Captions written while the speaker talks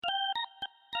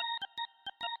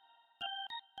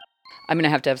I'm going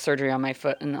to have surgery on my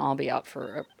foot, and I'll be out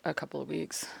for a couple of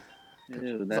weeks.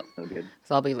 Ew, that's no good.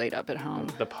 So I'll be laid up at home.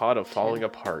 The pod of falling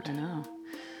apart. I know.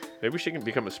 Maybe we should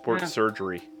become a sports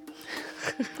surgery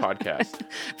podcast.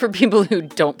 For people who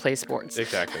don't play sports.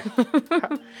 Exactly.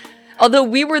 Although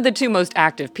we were the two most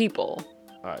active people.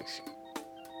 Uh,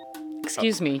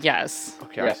 Excuse me, yes.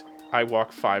 Okay, Yeah. I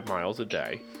walk 5 miles a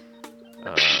day.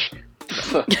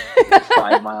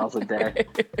 5 miles a day.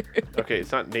 Okay,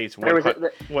 it's not Nate's There was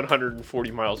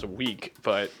 140 miles a week,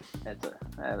 but That's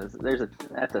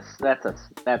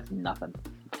nothing.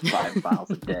 5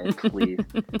 miles a day, please.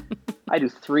 I do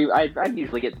 3. I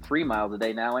usually get 3 miles a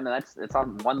day now, and it's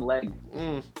on one leg.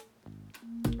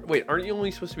 wait, aren't you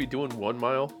only supposed to be doing 1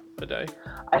 mile a day?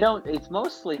 I don't. It's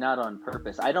mostly not on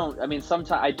purpose. I don't. I mean,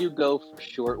 sometimes I do go for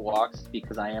short walks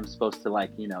because I am supposed to,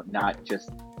 like, not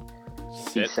just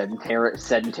be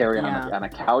sedentary on a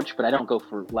couch. But I don't go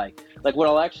for like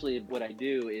what I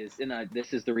do is, and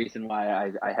this is the reason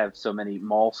why I have so many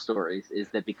mall stories, is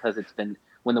that because it's been,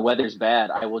 when the weather's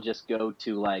bad, I will just go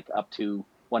to like up to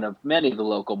one of many of the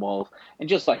local malls and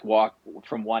just like walk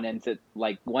from one end to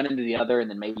the other and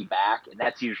then maybe back, and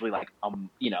that's usually like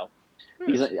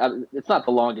it's not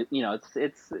the longest,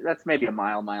 that's maybe a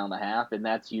mile and a half, and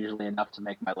that's usually enough to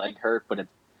make my leg hurt, but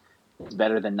it's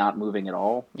better than not moving at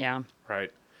all. Yeah.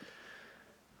 Right.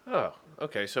 Oh,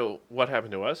 okay. So what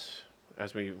happened to us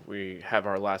as we have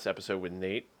our last episode with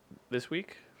Nate this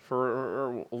week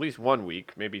for at least 1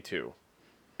 week, maybe 2,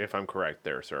 if I'm correct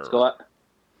there, sir. Let's go up.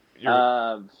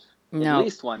 No. At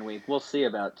least 1 week. We'll see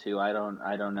about 2. I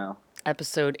don't know.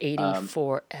 Episode 80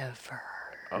 forever.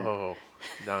 Oh,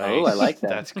 nice. Oh, I like that.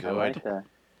 That's good. I like that.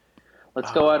 Let's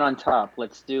go out on top.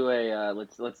 Let's do a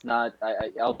let's not.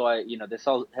 Although this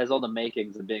all has all the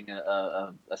makings of being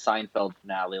a Seinfeld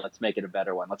finale. Let's make it a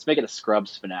better one. Let's make it a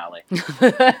Scrubs finale,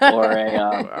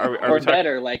 or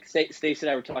better, like Stacey and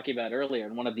I were talking about earlier.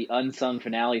 And one of the unsung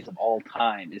finales of all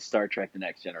time is Star Trek: The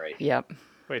Next Generation. Yep.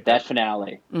 Wait, That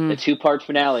finale, the 2-part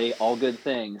finale, All Good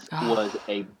Things, was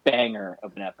a banger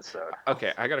of an episode.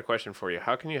 Okay, I got a question for you.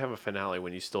 How can you have a finale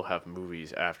when you still have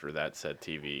movies after that said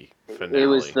TV finale? It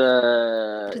was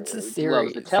It's a series. Well, it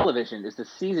was the television. It's the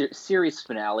series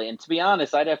finale, and to be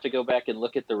honest, I'd have to go back and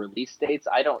look at the release dates.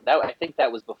 I think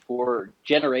that was before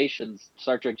Generations.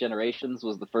 Star Trek Generations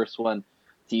was the first one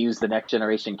to use the Next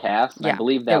Generation cast. And Yeah, I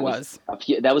believe that it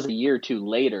was a year or 2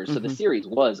 later. So the series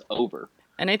was over.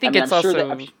 And I think it's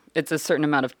also it's a certain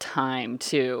amount of time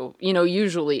too.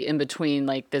 Usually in between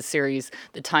like the series,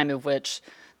 the time of which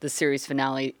the series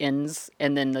finale ends,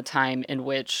 and then the time in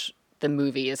which the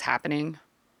movie is happening.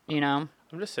 I'm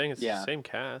just saying it's the same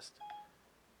cast.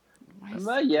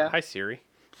 Yeah. Hi, Siri.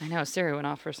 I know Siri went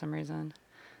off for some reason.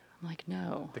 I'm like,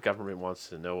 no. The government wants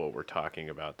to know what we're talking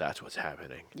about. That's what's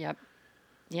happening. Yep.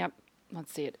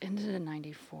 Let's see. It ended in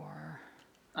 94.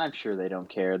 I'm sure they don't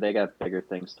care. They got bigger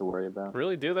things to worry about.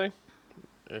 Really? Do they?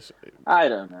 I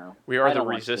don't know. We are the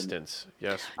resistance.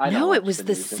 Yes. No, it was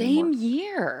the same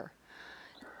year.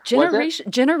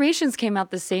 Generations came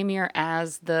out the same year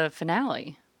as the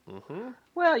finale. Mm-hmm.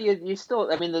 Well, you still.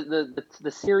 I mean,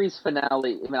 the series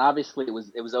finale. I mean, obviously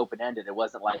it was open ended. It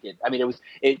wasn't like it. I mean,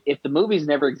 if the movies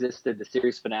never existed, the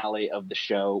series finale of the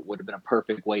show would have been a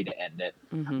perfect way to end it.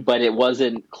 Mm-hmm. But it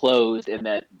wasn't closed in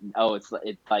that. It's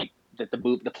like that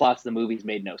the plots of the movies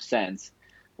made no sense.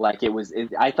 Like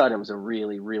I thought it was a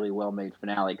really, really well made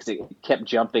finale because it kept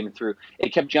jumping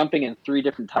in 3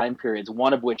 different time periods.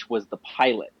 One of which was the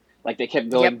pilot. Like they kept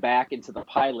going back into the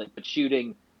pilot, but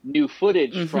shooting new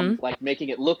footage from like making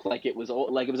it look like it was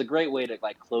old. Like it was a great way to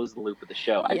like close the loop of the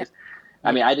show.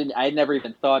 I never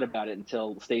even thought about it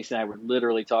until Stacey and I were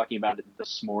literally talking about it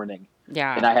this morning.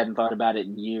 Yeah. And I hadn't thought about it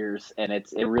in years, and it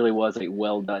really was a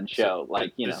well done show.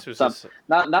 So,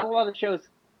 not a lot of shows.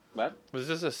 What? Was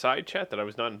this a side chat that I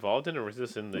was not involved in, or was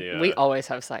this in the... We always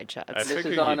have side chats. This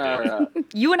is on our...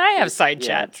 you and I have side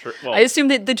chats. I assume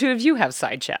that the 2 of you have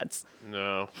side chats.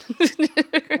 No.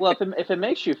 Well, if it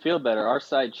makes you feel better, our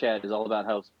side chat is all about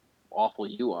how awful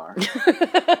you are.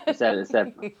 Is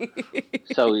that?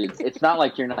 So it's not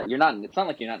like you're not. It's not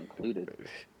like you're not included.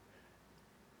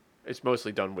 It's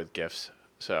mostly done with gifts,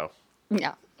 so...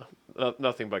 Yeah.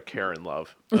 Nothing but care and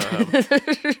love.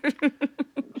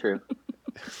 True.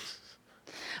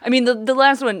 I mean, the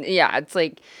last one, yeah, it's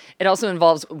like, it also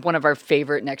involves one of our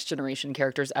favorite Next Generation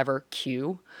characters ever,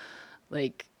 Q,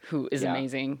 like, who is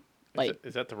amazing. Like,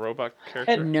 is that the robot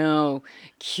character? No,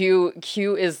 Q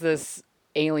is this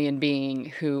alien being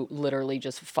who literally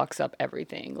just fucks up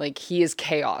everything. Like, he is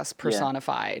chaos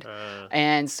personified.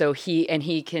 And so he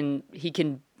can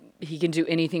he can do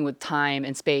anything with time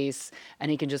and space,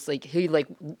 and he can just and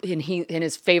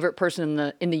his favorite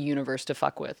person in the universe to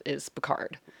fuck with is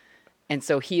Picard. And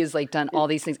so he has like done all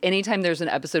these things. Anytime there's an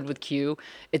episode with Q,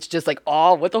 it's just like,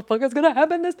 oh, what the fuck is gonna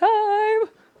happen this time?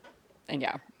 And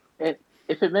yeah.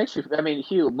 If it makes you, I mean,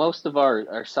 Hugh, most of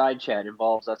our side chat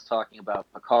involves us talking about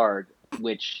Picard,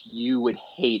 which you would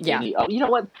hate. Yeah. You know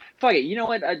what? Fuck it. You know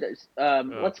what?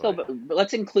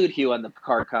 Let's include Hugh on the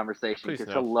Picard conversation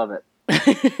because he'll love it.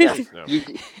 Yeah. No.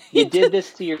 You did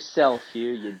this to yourself,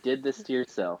 Hugh. You did this to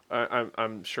yourself.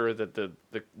 I'm sure that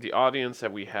the audience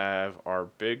that we have are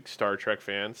big Star Trek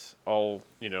fans. All,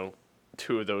 you know,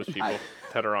 two of those people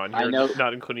that are on here,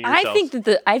 not including yourself.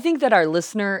 I think that our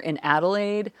listener in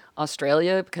Adelaide,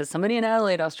 Australia, because somebody in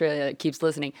Adelaide, Australia keeps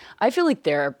listening, I feel like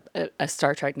they're a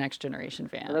Star Trek Next Generation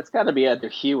fan. Well, that's got to be either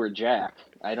Hugh or Jack.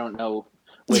 I don't know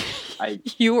which.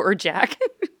 Hugh or Jack?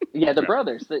 Yeah, the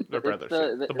brothers. The brothers.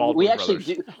 The Baldwin we actually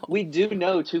brothers. we do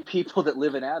know two people that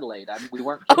live in Adelaide. We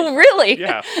weren't kidding. Oh, really?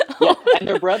 Yeah. Yeah, and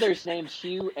their brothers named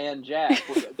Hugh and Jack,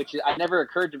 which it never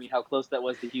occurred to me how close that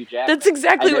was to Hugh Jackman. That's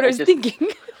exactly what I was thinking.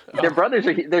 Their brothers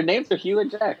their names are Hugh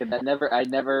and Jack, and that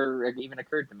never even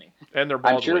occurred to me. And they're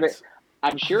Baldwins.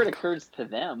 I'm sure it occurs to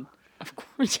them. Of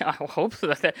course, yeah, I hope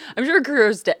so. I'm sure it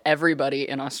occurs to everybody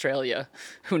in Australia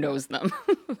who knows them.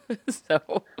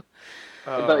 So.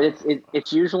 But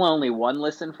it's usually only one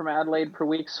listen from Adelaide per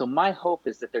week, so my hope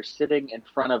is that they're sitting in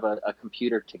front of a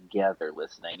computer together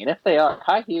listening. And if they are,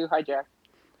 hi Hugh, hi Jack.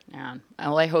 Yeah.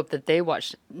 Well, I hope that they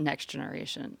watch Next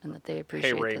Generation and that they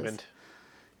appreciate Hey, Raymond. this.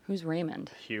 Who's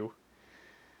Raymond? Hugh.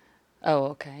 Oh,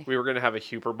 okay. We were going to have a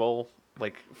Huber Bowl,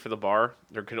 like, for the bar.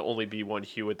 There could only be one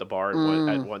Hugh at the bar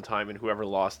at one time, and whoever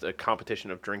lost a competition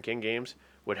of drinking games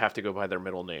would have to go by their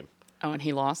middle name. Oh, and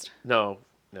he lost? No.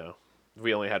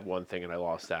 We only had one thing, and I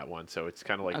lost that one, so it's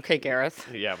kind of like... Okay, Gareth.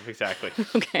 Yeah, exactly.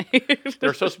 Okay. There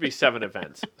were supposed to be 7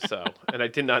 events, and I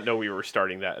did not know we were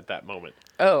starting that at that moment.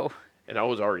 Oh. And I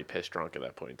was already pissed drunk at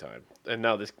that point in time. And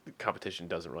now this competition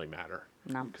doesn't really matter.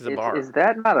 No. Because the bar... Is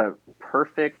that not a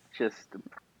perfect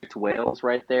Wales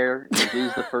right there? You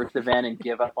lose the first event and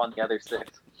give up on the other 6.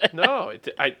 No,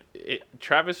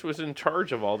 Travis was in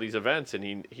charge of all these events,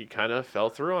 and he kind of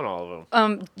fell through on all of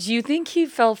them. Do you think he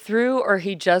fell through, or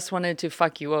he just wanted to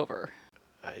fuck you over?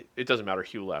 It doesn't matter.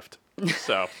 Hugh left,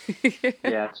 so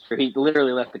yeah, it's true. He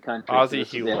literally left the country. Ozzy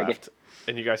Hugh left,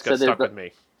 and you guys got stuck with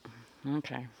me.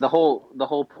 Okay. The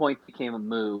whole point became a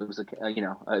moo. It was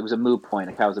it was a moo point,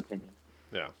 a cow's opinion.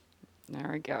 Yeah. There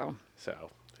we go.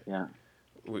 So. Yeah.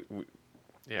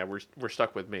 We're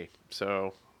stuck with me.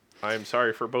 So. I'm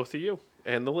sorry for both of you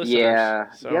and the listeners.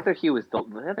 Yeah, so. the other Hugh was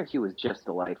just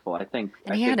delightful. I think.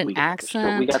 And he had an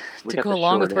accent to go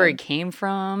along with where he came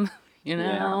from. You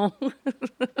know.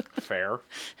 Yeah. Fair.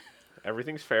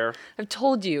 Everything's fair. I've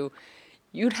told you,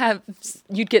 you'd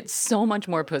get so much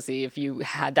more pussy if you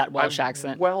had that Welsh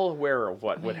accent. Well aware of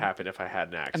what would happen if I had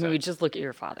an accent. I mean, we just look at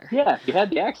your father. Yeah, if you had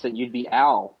the accent, you'd be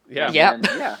Al. Yeah. Yep.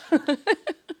 Yeah.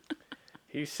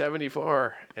 He's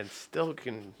 74 and still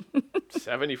can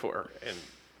 74 and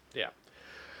yeah.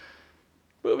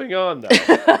 Moving on though.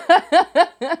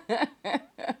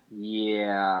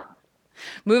 Yeah.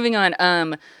 Moving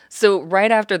on. So right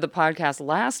after the podcast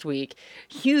last week,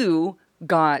 Hugh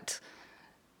got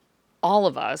all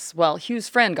of us. Well, Hugh's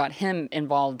friend got him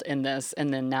involved in this,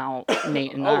 and then now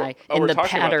Nate and I in the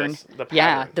pattern.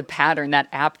 Yeah, the pattern, that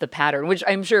app, the pattern, which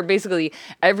I'm sure basically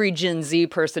every Gen Z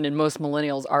person and most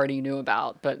millennials already knew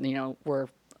about. But we're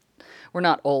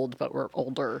not old, but we're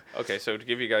older. Okay, so to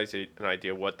give you guys an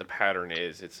idea what the pattern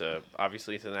is,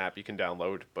 obviously it's an app you can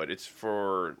download, but it's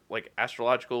for like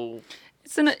astrological.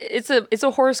 It's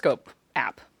a horoscope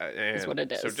app. Is what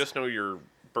it is. So just know your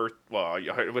birth. Well,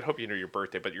 I would hope you know your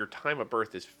birthday, but your time of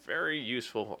birth is very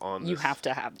useful on this. You have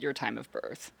to have your time of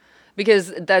birth,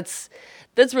 because that's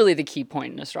really the key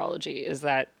point in astrology. Is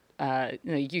that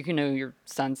you can know your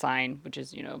sun sign, which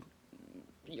is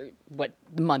what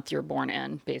month you're born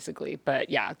in, basically. But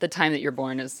yeah, the time that you're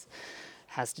born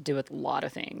has to do with a lot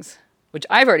of things. Which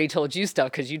I've already told you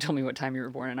stuff because you told me what time you were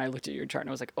born, and I looked at your chart and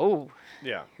I was like, "Oh,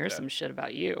 yeah, here's some shit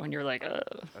about you," and you're like, "I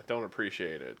don't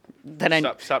appreciate it." Then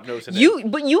stop nosing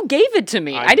it. But you gave it to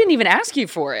me. I didn't even ask you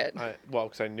for it.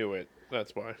 Because I knew it.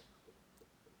 That's why.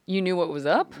 You knew what was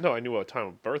up? No, I knew what time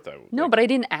of birth I was. No, but I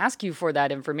didn't ask you for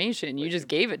that information. You just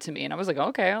gave it to me, and I was like,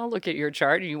 "Okay, I'll look at your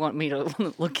chart. You want me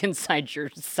to look inside your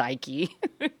psyche?"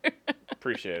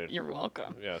 Appreciate it. You're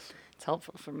welcome. Yes. It's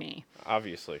helpful for me.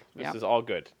 Obviously. This is all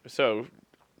good. So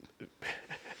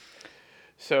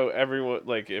everyone,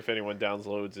 like, if anyone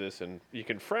downloads this, and you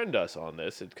can friend us on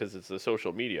this because it's a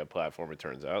social media platform, it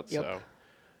turns out. Yep. So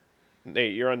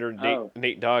Nate, you're under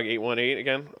Nate Dog 818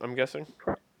 again, I'm guessing?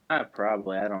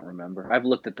 Probably. I don't remember. I've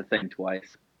looked at the thing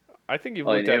twice. I think you've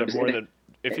looked at it more than...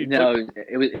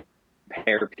 It was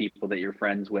pair people that you're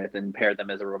friends with and pair them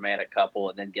as a romantic couple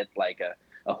and then get like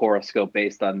a horoscope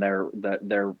based on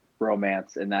their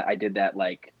romance. And I did that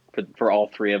like for all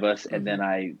three of us. And then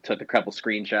I took a couple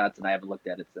screenshots and I haven't looked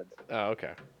at it since. Oh,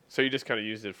 okay. So you just kind of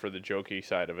used it for the jokey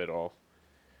side of it all.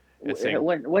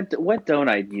 What don't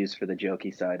I use for the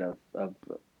jokey side of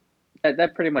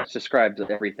that pretty much describes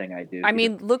everything I do. I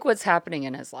mean, look what's happening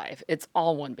in his life. It's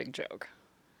all one big joke.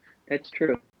 That's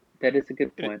true. That is a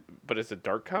good point. But it's a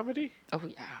dark comedy? Oh,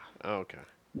 yeah. Oh, okay.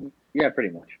 Yeah, pretty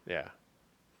much. Yeah.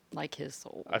 Like his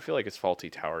soul. I feel like it's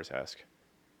Fawlty Towers-esque.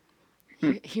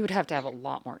 He would have to have a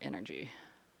lot more energy.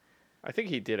 I think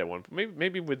he did at one point.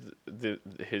 Maybe with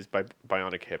his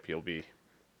bionic hip, he'll be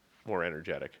more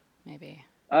energetic. Maybe.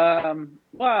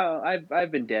 Well,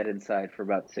 I've been dead inside for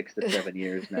about 6 to 7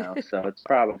 years now, so that's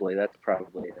probably it.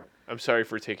 I'm sorry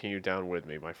for taking you down with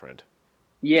me, my friend.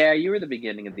 Yeah, you were the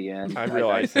beginning of the end. I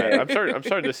realize that. I'm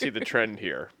starting to see the trend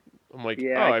here. I'm like,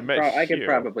 I could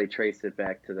probably trace it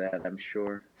back to that, I'm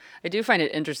sure. I do find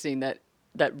it interesting that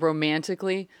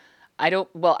romantically, I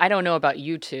don't know about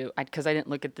you two, because I didn't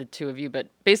look at the two of you, but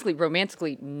basically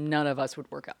romantically, none of us would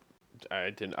work out.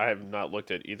 I have not looked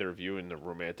at either of you in the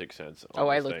romantic sense.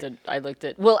 I looked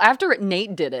at. Well, after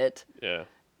Nate did it. Yeah.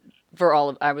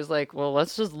 I was like, well,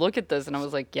 let's just look at this, and I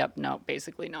was like, yep, no,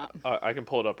 basically not. I can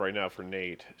pull it up right now for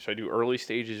Nate. Should I do early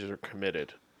stages or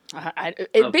committed?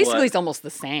 It basically is almost the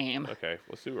same. Okay,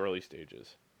 let's do early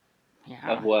stages.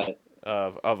 Yeah. Of what?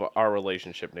 Of our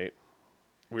relationship, Nate.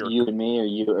 You and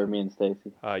me, or me and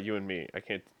Stacy? You and me. I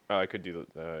can't. I could do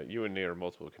you and Nate are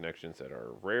multiple connections that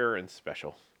are rare and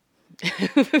special.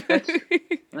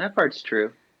 That part's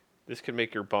true. This could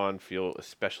make your bond feel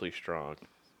especially strong.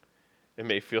 It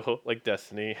may feel like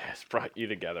destiny has brought you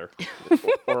together,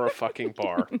 or a fucking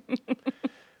bar.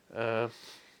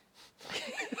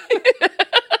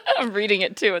 I'm reading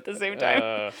it too at the same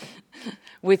time.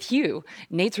 With you,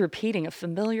 Nate's repeating a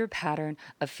familiar pattern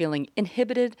of feeling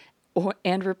inhibited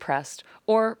and repressed,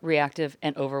 or reactive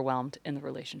and overwhelmed in the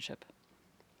relationship.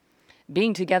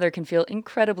 Being together can feel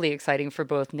incredibly exciting for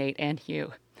both Nate and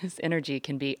Hugh. This energy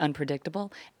can be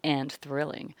unpredictable and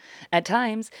thrilling. At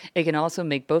times, it can also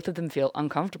make both of them feel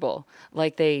uncomfortable,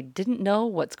 like they didn't know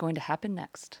what's going to happen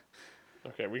next.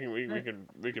 Okay, we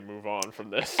can move on from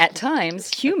this. At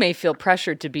times, Hugh may feel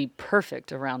pressured to be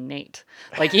perfect around Nate,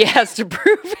 like he has to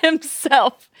prove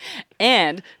himself,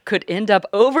 and could end up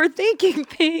overthinking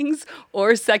things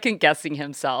or second-guessing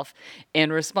himself.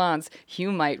 In response,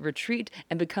 Hugh might retreat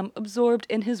and become absorbed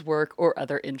in his work or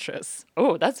other interests.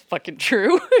 Oh, that's fucking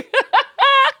true.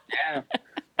 Yeah,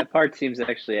 that part seems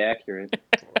actually accurate.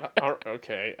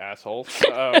 Okay, asshole.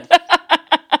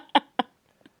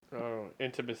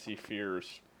 Intimacy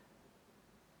fears.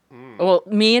 Well,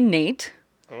 me and Nate.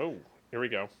 Oh, here we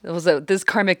go. This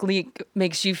karmic link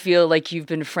makes you feel like you've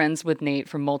been friends with Nate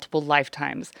for multiple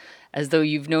lifetimes, as though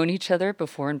you've known each other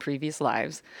before in previous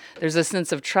lives. There's a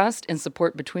sense of trust and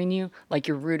support between you, like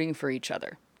you're rooting for each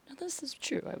other. Now, this is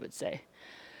true, I would say.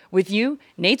 With you,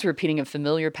 Nate's repeating a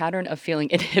familiar pattern of feeling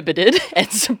inhibited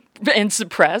and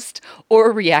suppressed,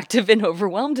 or reactive and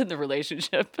overwhelmed in the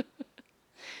relationship.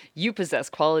 You possess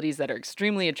qualities that are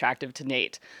extremely attractive to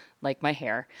Nate, like my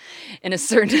hair. In a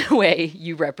certain way,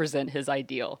 you represent his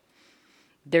ideal.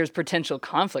 There's potential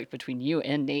conflict between you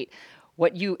and Nate.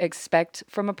 What you expect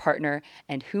from a partner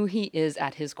and who he is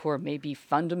at his core may be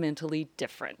fundamentally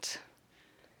different.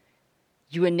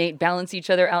 You and Nate balance each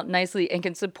other out nicely and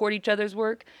can support each other's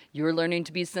work. You're learning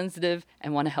to be sensitive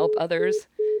and want to help others.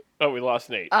 Oh, we lost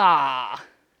Nate.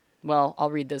 Well, I'll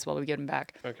read this while we get him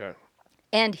back. Okay.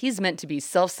 And he's meant to be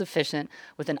self-sufficient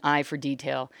with an eye for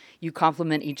detail. You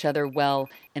complement each other well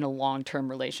in a long-term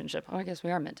relationship. Oh, I guess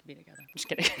we are meant to be together. I'm just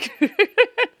kidding.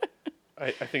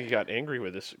 I think he got angry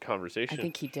with this conversation. I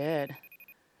think he did.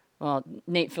 Well,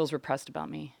 Nate feels repressed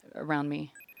around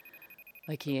me.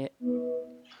 Like he...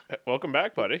 Welcome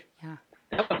back, buddy. Yeah.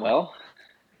 Well,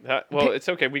 it's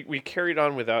okay. We carried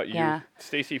on without you. Yeah.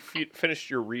 Stacy, finished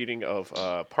your reading of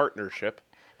Partnership.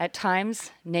 At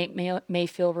times, Nate may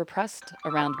feel repressed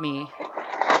around me.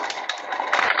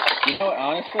 You know,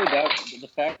 honestly, the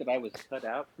fact that I was cut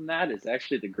out from that is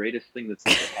actually the greatest thing that's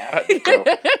ever happened. So.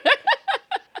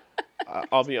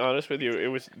 I'll be honest with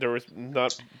you. There was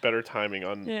not better timing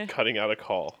on cutting out a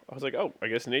call. I was like, oh, I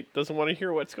guess Nate doesn't want to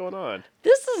hear what's going on.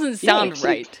 This doesn't sound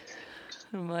right.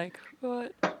 I'm like,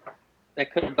 what?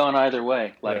 That could have gone either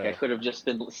way. Like, Yeah. I could have just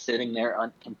been sitting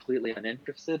there completely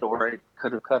uninterested, or it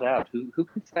could have cut out. Who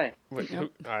can say?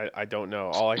 I don't know.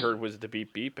 All I heard was the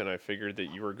beep beep, and I figured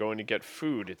that you were going to get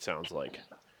food. It sounds like.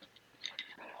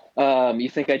 You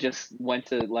think I just went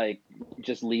to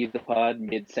just leave the pod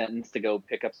mid sentence to go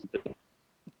pick up some food?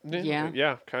 Yeah.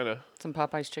 Yeah, kind of. Some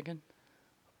Popeye's chicken.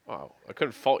 Wow, I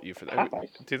couldn't fault you for that.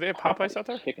 Popeyes. Do they have Popeyes out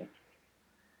there? Chicken.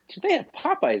 Do they have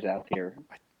Popeyes out here?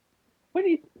 What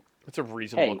do you? That's a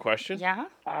reasonable question. Yeah.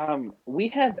 We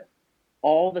have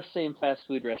all the same fast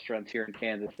food restaurants here in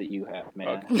Kansas that you have,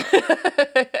 man.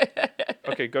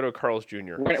 Okay, go to Carl's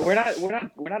Jr. We're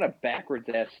not a backwards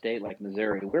ass state like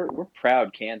Missouri. We're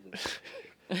proud Kansas.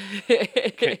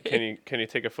 Can you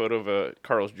take a photo of a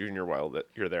Carl's Jr. while that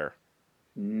you're there?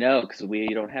 No, because we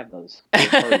don't have those.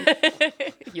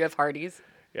 You have Hardee's?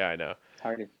 Yeah, I know.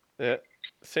 Hardee's.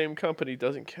 Same company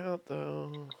doesn't count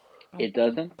though. It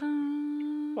doesn't.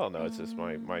 Well, no, it's just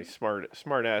my smart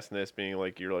assness being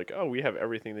like, you're like, oh, we have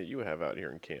everything that you have out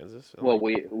here in Kansas. Well,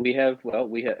 we have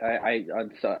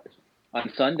on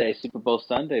Sunday, Super Bowl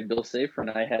Sunday, Bill Safer and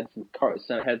I had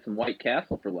some White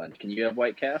Castle for lunch. Can you have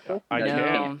White Castle? I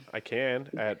No. can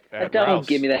at Don't Ralph's.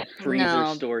 give me that freezer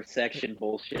No. store section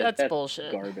bullshit. That's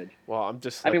bullshit. Garbage. Well, I'm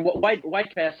just. I mean,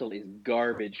 White Castle is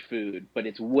garbage food, but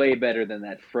it's way better than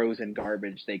that frozen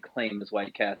garbage they claim is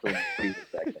White Castle in the freezer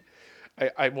section.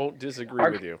 I won't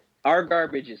disagree with you. Our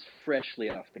garbage is freshly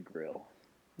off the grill.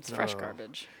 It's fresh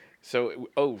garbage. So,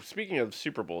 speaking of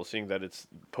Super Bowl, seeing that it's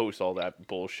post all that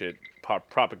bullshit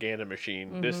propaganda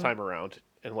machine this time around,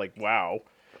 and like, wow.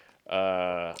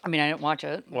 I mean, I didn't watch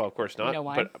it. Well, of course not. You know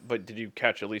why? But did you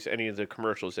catch at least any of the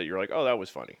commercials that you're like, oh, that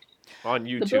was funny, on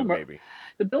YouTube maybe?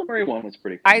 The Bill Murray one was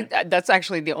pretty funny. That's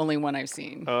actually the only one I've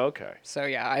seen. Oh, okay. So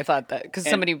yeah, I thought that because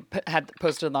somebody had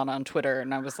posted that on Twitter,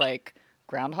 and I was like,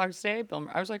 Groundhog's Day.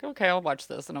 I was like, okay, I'll watch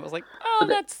this, and I was like, oh,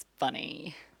 that's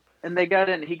funny. And he got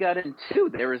in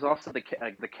too. There was also the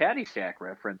Caddyshack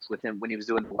reference with him when he was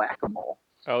doing the whack-a-mole.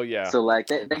 Oh yeah. So like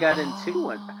they got in two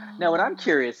ones. Now what I'm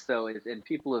curious though is, and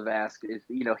people have asked, is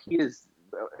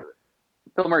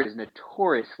Bill Murray is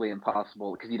notoriously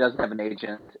impossible because he doesn't have an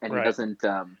agent and Right. he doesn't.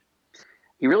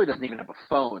 He really doesn't even have a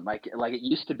phone. Like it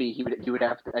used to be, you would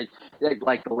have to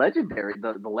like the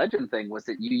legend thing was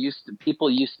that people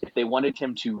used if they wanted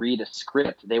him to read a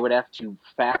script, they would have to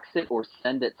fax it or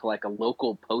send it to like a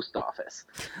local post office.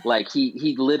 Like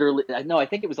he literally, I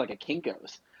think it was like a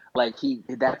Kinko's. Like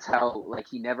that's how like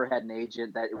he never had an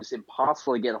agent. That it was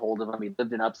impossible to get a hold of him. He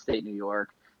lived in upstate New York.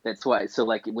 That's why. So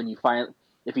like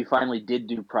if he finally did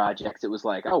do projects, it was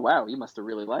like, oh wow, he must have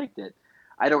really liked it.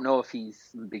 I don't know if he's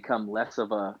become less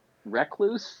of a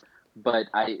recluse, but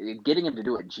getting him to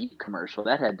do a Jeep commercial,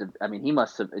 that had to, I mean, he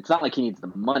must have, it's not like he needs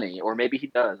the money, or maybe he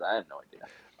does. I have no idea.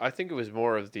 I think it was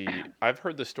more of I've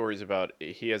heard the stories about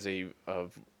he has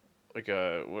what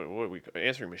we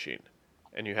answering machine,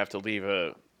 and you have to leave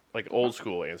a like old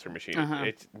school answering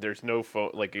machine. There's no phone,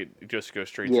 like it just goes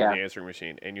straight to the answering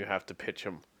machine, and you have to pitch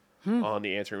him on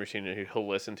the answering machine, and he'll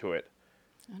listen to it.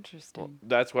 Interesting. Well,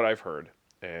 that's what I've heard,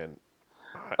 and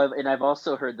I've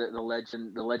also heard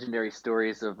the legendary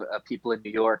stories of people in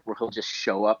New York where he'll just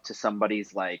show up to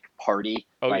somebody's like party,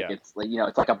 it's like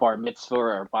it's like a bar mitzvah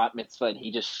or a bat mitzvah, and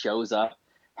he just shows up,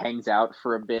 hangs out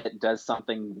for a bit, does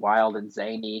something wild and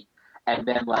zany, and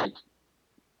then like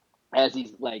as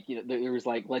he's like there was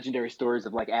like legendary stories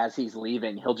of like as he's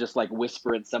leaving, he'll just like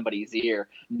whisper in somebody's ear,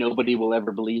 "Nobody will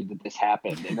ever believe that this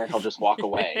happened," and then he'll just walk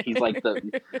away. He's like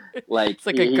it's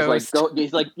like a ghost.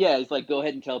 He's like go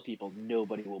ahead and tell people,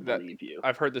 nobody will believe you.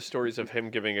 I've heard the stories of him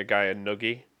giving a guy a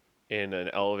noogie in an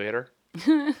elevator,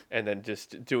 and then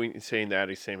just saying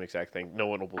that same exact thing. No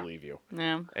one will believe you.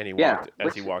 Yeah. And he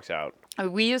he walks out.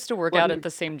 We used to work out at the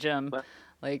same gym.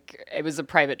 Like, it was a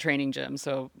private training gym,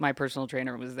 so my personal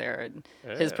trainer was there, and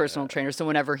his personal trainer. So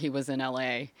whenever he was in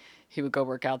LA, he would go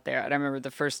work out there. And I remember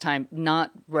the first time not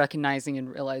recognizing and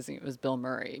realizing it was Bill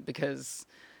Murray because,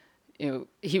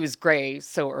 he was gray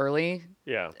so early.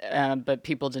 Yeah. But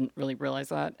people didn't really realize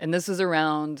that. And this is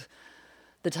around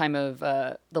the time of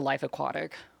The Life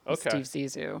Aquatic with Steve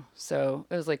Zissou. So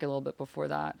it was like a little bit before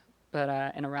that, but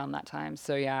and around that time.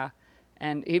 So yeah.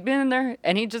 And he'd been in there,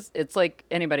 and it's like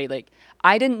anybody. Like,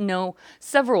 I didn't know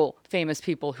several famous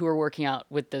people who were working out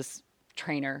with this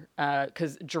trainer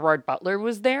because Gerard Butler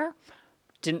was there.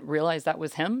 Didn't realize that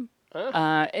was him.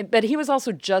 But he was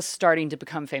also just starting to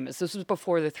become famous. This was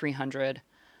before the 300.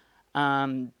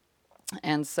 And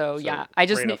so yeah, I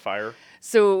just... Reign of Fire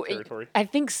so territory? I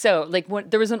think so. Like,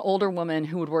 there was an older woman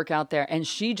who would work out there, and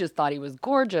she just thought he was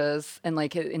gorgeous, and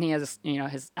he has,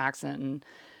 his accent and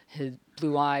his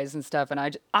blue eyes and stuff.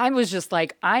 And I was just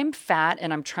like, I'm fat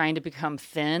and I'm trying to become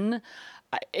thin.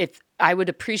 I would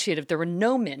appreciate if there were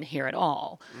no men here at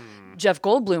all. Jeff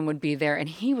Goldblum would be there, and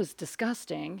he was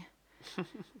disgusting.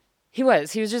 He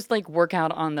was just like work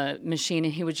out on the machine,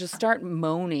 and he would just start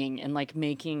moaning and like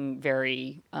making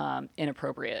very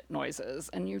inappropriate noises.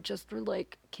 And you just were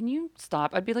like, can you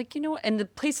stop? I'd be like, you know what? And the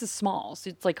place is small, so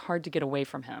it's like hard to get away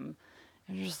from him.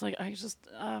 And you're just like,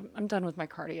 I'm done with my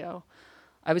cardio.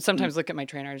 I would sometimes look at my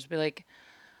trainer and just be like,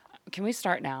 can we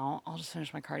start now? I'll just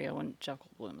finish my cardio when Jeff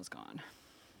Goldblum is gone.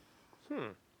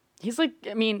 He's like,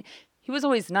 I mean, he was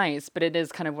always nice, but it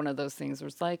is kind of one of those things where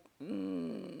it's like,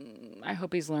 I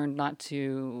hope he's learned not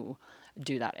to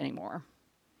do that anymore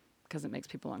because it makes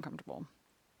people uncomfortable.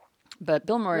 But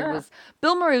Bill Murray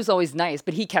was always nice,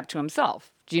 but he kept to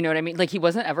himself. Do you know what I mean? Like, he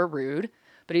wasn't ever rude,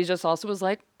 but he just also was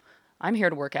like, I'm here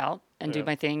to work out and do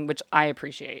my thing, which I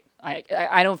appreciate.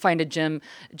 I don't find a gym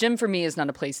for me is not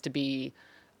a place to be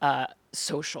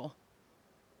social.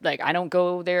 Like, I don't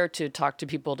go there to talk to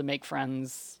people, to make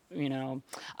friends, you know.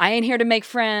 I ain't here to make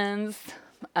friends.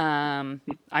 I'm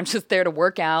just there to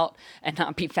work out and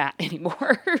not be fat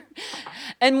anymore.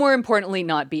 And more importantly,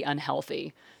 not be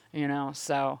unhealthy, you know.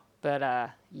 So,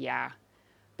 but yeah.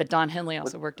 But Don Henley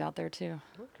also worked out there too.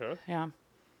 Okay. Yeah.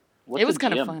 What's it was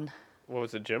kind gym? of fun. What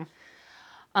was the gym?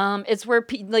 It's where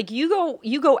like you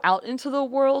go out into the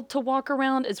world to walk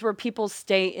around. It's where people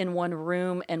stay in one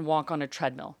room and walk on a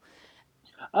treadmill.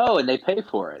 Oh, and they pay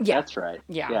for it. Yeah. That's right.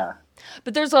 Yeah.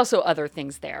 But there's also other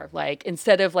things there. Like,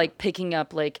 instead of like picking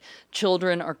up like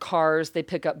children or cars, they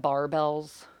pick up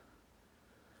barbells.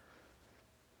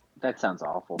 That sounds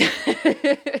awful.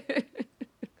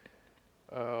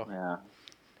 Oh. Yeah.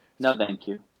 No, thank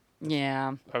you.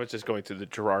 Yeah. I was just going through the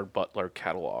Gerard Butler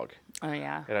catalog. Oh,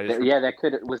 yeah.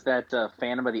 Was that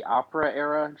Phantom of the Opera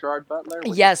era Gerard Butler?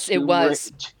 Yes, it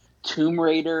was. Tomb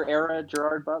Raider era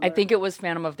Gerard Butler? I think it was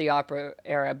Phantom of the Opera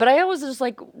era. But I always just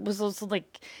like, was also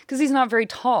like, because he's not very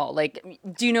tall. Like,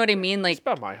 do you know what I mean? Like, It's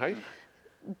about my height.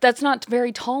 That's not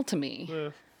very tall to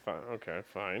me. Fine. Okay,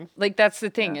 fine. Like, that's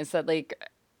the thing is that, like,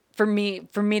 for me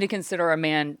to consider a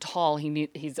man tall,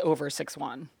 he's over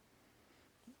 6'1",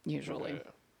 usually.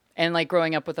 Yeah. And like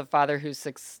growing up with a father who's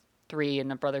 6'3"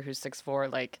 and a brother who's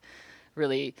 6'4", like,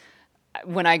 really,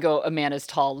 when I go a man is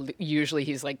tall, usually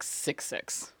he's like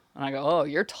 6'6", and I go, oh,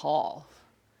 you're tall.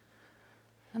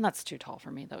 And that's too tall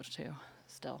for me though too.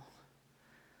 Still,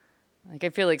 like, I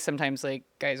feel like sometimes like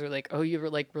guys are like, oh, you were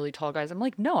like really tall guys. I'm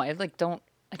like, no, I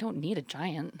don't need a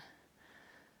giant.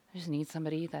 I just need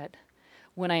somebody that,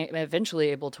 when I am eventually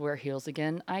able to wear heels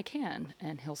again, I can,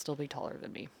 and he'll still be taller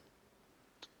than me.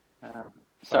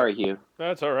 Sorry, Hugh.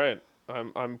 That's all right.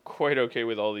 I'm quite okay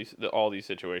with all these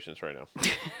situations right now.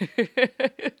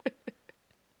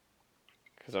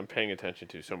 Because I'm paying attention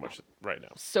to so much right now.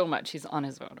 So much. He's on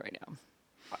his phone right now.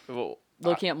 Well,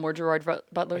 Looking at more Gerard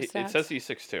Butler stats. it says he's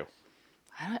 6'2".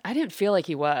 I didn't feel like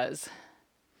he was.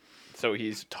 So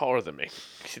he's taller than me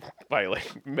by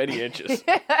like many inches.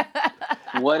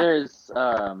 Well,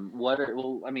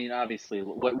 I mean, obviously,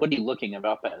 what are you looking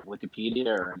up at? Wikipedia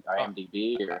or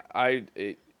IMDb? Or?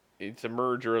 It's a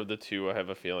merger of the two. I have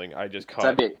a feeling. I just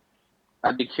caught.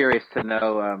 I'd be curious to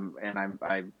know, and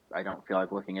I don't feel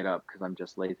like looking it up because I'm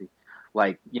just lazy.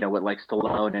 Like, you know, what like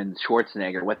Stallone and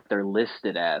Schwarzenegger, what they're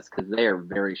listed as, because they are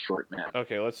very short men.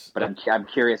 Okay, But I'm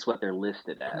curious what they're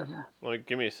listed as. Like,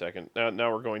 give me a second.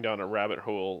 Now we're going down a rabbit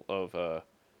hole of.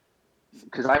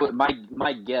 Because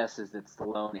my guess is that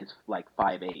Stallone is like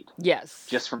 5'8". Yes.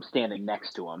 Just from standing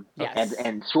next to him. Yes.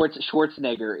 And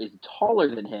Schwarzenegger is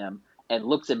taller than him and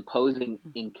looks imposing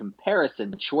in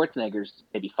comparison. Schwarzenegger's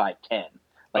maybe 5'10".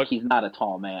 Like, he's not a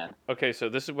tall man. Okay, so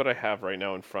this is what I have right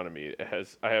now in front of me.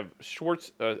 I have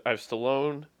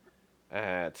Stallone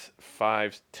at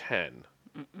 5'10".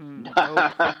 No.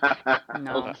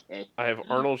 Okay. I have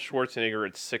Arnold Schwarzenegger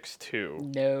at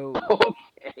 6'2". No.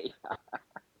 Okay.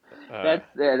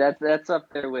 That's up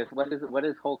there with what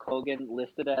is Hulk Hogan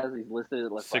listed as? He's listed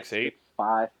at 6'8".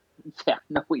 6'5". Yeah,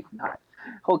 no, he's not.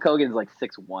 Hulk Hogan's like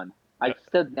 6'1". I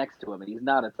stood next to him, and he's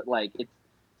not. It's like it's.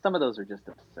 Some of those are just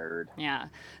absurd. Yeah.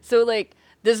 So, like,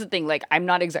 this is the thing. Like, I'm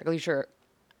not exactly sure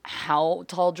how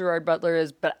tall Gerard Butler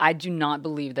is, but I do not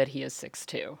believe that he is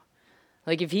 6'2".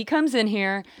 Like, if he comes in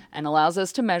here and allows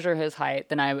us to measure his height,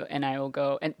 then I will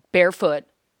go, and barefoot,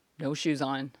 no shoes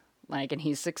on, like, and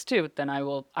he's 6'2", then I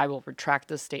will retract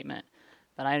this statement.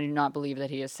 But I do not believe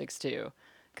that he is 6'2",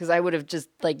 because I would have just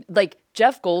like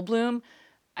Jeff Goldblum,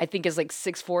 I think is like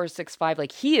 6'4", 6'5".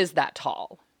 Like, he is that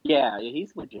tall. Yeah,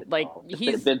 he's legit. Like, tall.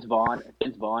 he's Vince Vaughn.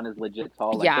 Vince Vaughn is legit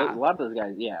tall. Like, yeah, a lot of those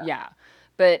guys. Yeah. Yeah,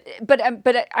 but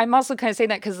I'm also kind of saying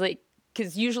that because like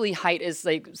because usually height is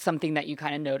like something that you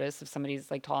kind of notice if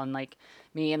somebody's like tall and like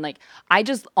me. And like, I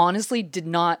just honestly did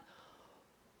not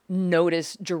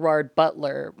notice Gerard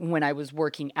Butler when I was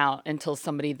working out until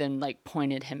somebody then like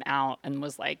pointed him out and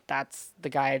was like, that's the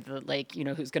guy that like, you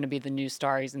know, who's going to be the new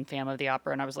star. He's in Phantom of the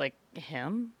Opera. And I was like,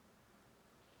 him?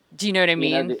 Do you know what I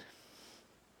mean?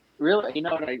 Really, you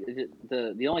know what?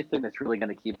 The only thing that's really going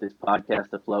to keep this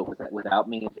podcast afloat without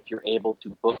me is if you're able to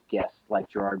book guests like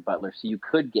Gerard Butler, so you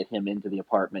could get him into the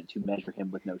apartment to measure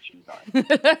him with no shoes on.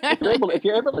 if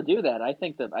you're able to do that, I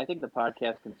think the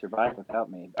podcast can survive without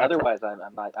me. Otherwise,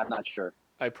 I'm not sure.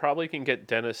 I probably can get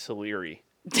Dennis Salieri.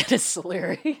 Dennis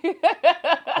Salieri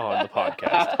on the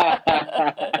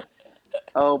podcast.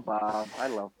 Oh, Bob. I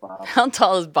love Bob. How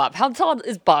tall is Bob? How tall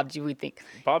is Bob, do we think?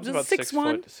 Bob's about 6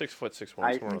 foot.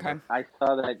 6'1". Okay. I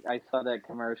saw that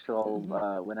commercial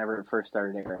whenever it first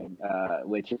started airing,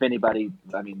 which, if anybody,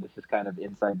 I mean, this is kind of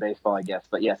inside baseball, I guess.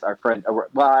 But yes, our friend, our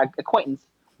acquaintance,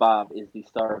 Bob, is the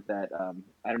star of that.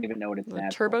 I don't even know what it's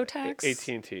named. TurboTax?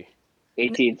 AT&T.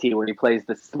 AT&T, where he plays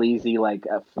the sleazy, like,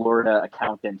 Florida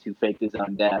accountant who faked his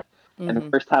own death. And the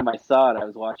first time I saw it, I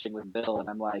was watching with Bill, and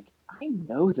I'm like, I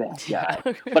know that guy.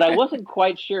 But I wasn't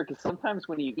quite sure, because sometimes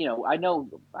when I know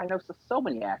so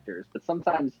many actors, but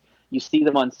sometimes you see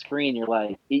them on screen, you're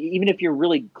like, even if you're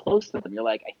really close to them, you're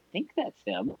like, I think that's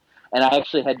him. And I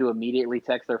actually had to immediately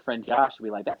text our friend Josh and be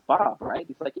like, that's Bob, right?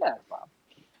 He's like, yeah, it's Bob.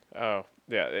 Oh,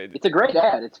 yeah. It's a great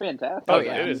ad. It's fantastic. Oh,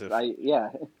 yeah. It is. Yeah.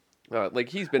 Like,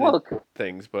 he's been in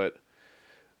things, but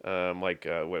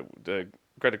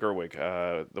Greta Gerwig,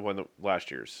 the one last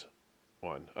year's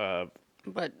one.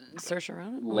 But Saoirse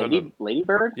Ronan? Lady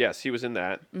Bird? Yes, he was in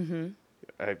that. Mm-hmm.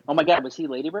 Oh my God, was he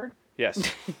Lady Bird? Yes.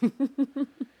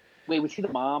 Wait, was he the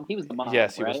mom? He was the mom.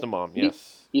 Yes, he right? was the mom.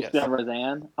 Yes. He used to be on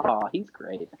Roseanne. Oh, he's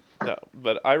great. No,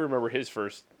 but I remember his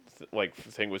first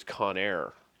thing was Con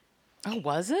Air. Oh,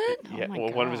 was it? Yeah, oh my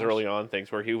one of his early on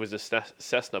things where he was a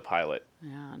Cessna pilot.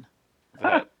 Man.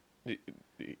 That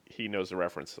he knows the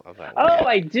reference of that one. Oh, yeah.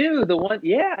 I do. The one,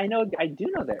 yeah, I know. I do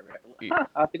know that. Huh,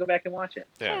 I'll have to go back and watch it.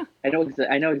 Yeah, I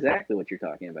know exactly what you're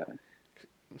talking about.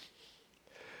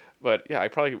 But yeah, I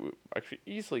could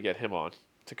easily get him on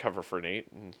to cover for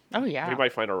Nate. And oh yeah, we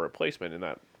might find our replacement in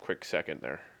that quick second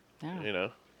there. Yeah. You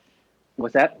know.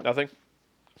 What's that? Nothing.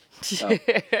 Oh.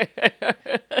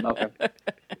 Okay.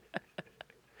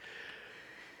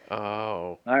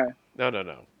 Oh. All right. No.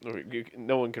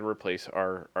 No one can replace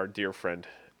our dear friend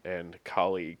and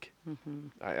colleague. Mm-hmm.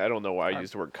 I don't know why I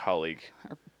used the word colleague.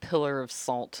 Our pillar of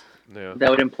salt. Yeah. That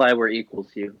would imply we're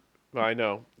equals to you. I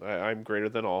know. I'm greater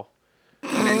than all.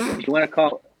 If you want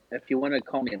to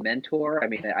call me a mentor, I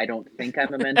mean, I don't think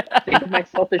I'm a mentor. I think of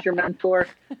myself as your mentor.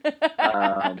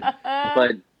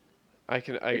 But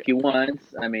if you want,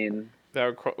 I mean, that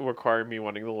would require me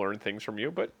wanting to learn things from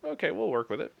you. But okay, we'll work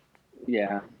with it.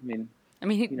 Yeah, I mean,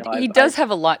 he does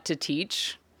have a lot to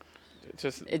teach.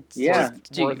 It's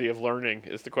worthy of learning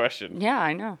is the question. Yeah,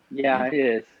 I know. Yeah, it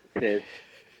is. It is.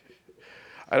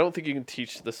 I don't think you can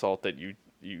teach the salt that you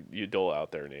dole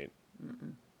out there, Nate.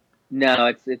 Mm-mm. No,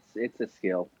 it's a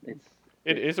skill.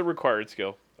 It is a required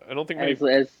skill. I don't think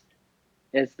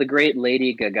as the great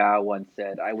Lady Gaga once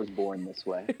said, I was born this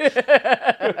way.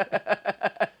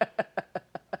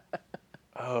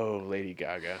 Oh, Lady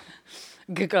Gaga.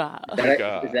 Gaga.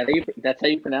 That's how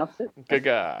you pronounce it?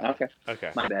 Gaga.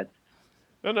 Okay. My bad.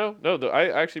 No. I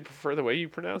actually prefer the way you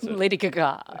pronounce it. Lady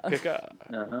Gaga. Gaga.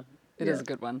 Uh-huh. It is a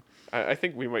good one. I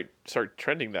think we might start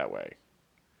trending that way.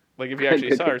 Like, if you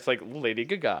actually saw her, it's like, Lady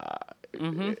Gaga.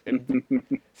 Mm-hmm.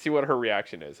 And see what her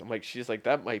reaction is. I'm like, she's like,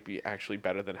 that might be actually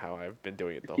better than how I've been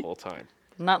doing it the whole time.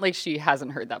 Not like she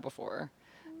hasn't heard that before.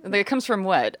 It comes from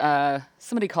what?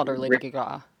 Somebody called her Lady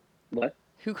Gaga. What?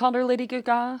 Who called her Lady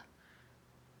Gaga?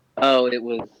 Oh, it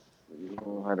was...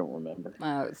 I don't remember.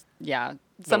 Yeah,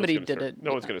 somebody did it.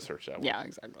 No one's going to search that one. Yeah,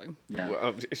 exactly. Yeah.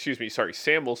 Well, excuse me, sorry.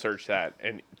 Sam will search that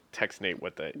and text Nate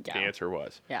what the answer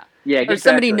was. Yeah. Yeah. Or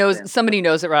somebody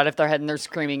knows it right off their head and they're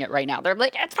screaming it right now. They're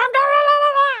like, it's from...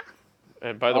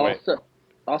 And by the way...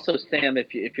 Also, Sam,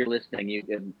 if you're listening,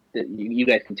 you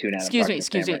guys can tune out. Excuse me,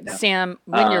 Sam,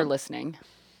 when you're listening.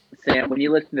 Sam, when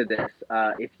you listen to this,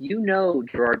 if you know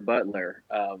Gerard Butler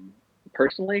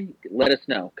personally, let us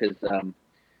know, because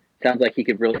sounds like he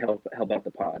could really help out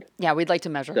the pod. Yeah, we'd like to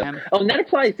measure him. Oh, and that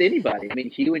applies to anybody. I mean,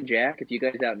 Hugh and Jack, if you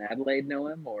guys out in Adelaide know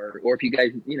him, or if you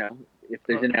guys, if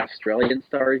there's any Australian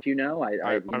stars,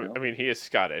 I mean, he is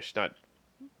Scottish, not,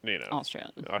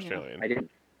 Australian. Yeah.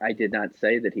 I did not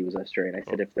say that he was Australian. I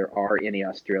said if there are any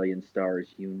Australian stars,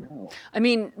 I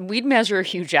mean, we'd measure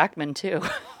Hugh Jackman, too.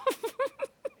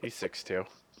 He's 6'2".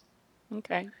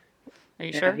 Okay. Are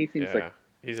you sure? He seems like...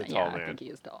 He's a tall man. I think he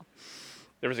is tall.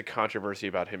 There was a controversy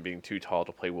about him being too tall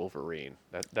to play Wolverine.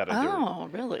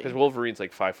 Really? Because Wolverine's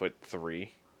like 5'3"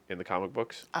 in the comic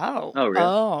books. Oh. Oh, really?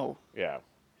 Oh. Yeah,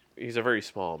 he's a very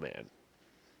small man.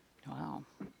 Wow.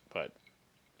 But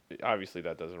obviously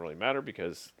that doesn't really matter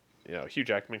because Hugh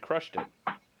Jackman crushed it.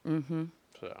 Mm-hmm.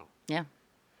 So. Yeah.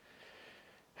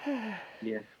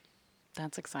 Yeah.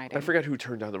 That's exciting. I forgot who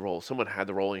turned down the role. Someone had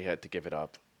the role and he had to give it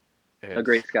up. Doug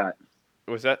Ray Scott.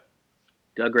 Was that?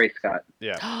 Doug Ray Scott.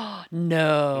 Yeah.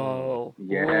 No.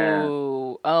 Yeah.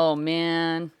 Ooh. Oh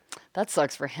man, that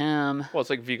sucks for him. Well, it's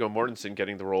like Viggo Mortensen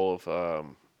getting the role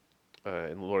of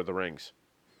in Lord of the Rings.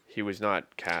 He was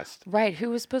not cast. Right. Who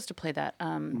was supposed to play that?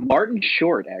 Martin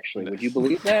Short, actually. Would you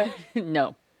believe that?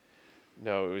 No.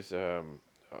 No, it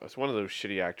was one of those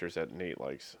shitty actors that Nate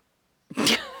likes.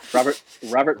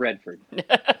 Robert Redford.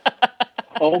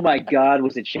 Oh my God,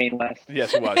 was it Shane West?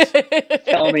 Yes, it was.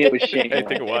 Tell me it was Shane West. I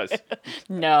think it was.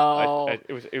 No.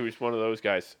 It was one of those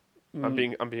guys. I'm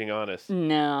being honest.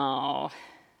 No.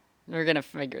 We're gonna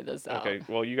figure this out. Okay.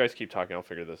 Well, you guys keep talking. I'll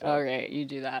figure this out. Okay, you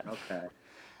do that. Okay.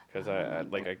 Because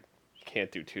I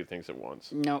can't do two things at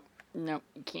once. Nope, you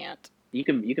can't. You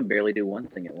can barely do one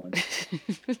thing at once.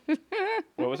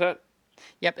 What was that?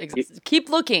 Yep. Keep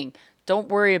looking. Don't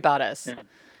worry about us. Yeah.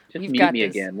 Just We've mute got me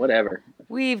this. again. Whatever.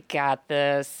 We've got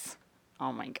this.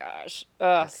 Oh my gosh.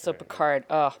 So Picard.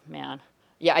 Oh man.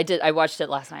 Yeah, I did. I watched it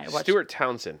last night. Stuart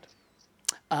Townsend.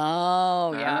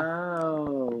 Oh yeah.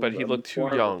 Oh. But he looked too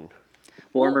young.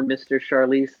 Former Mr.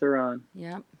 Charlize Theron.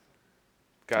 Yep.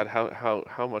 God,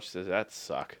 how much does that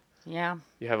suck? Yeah.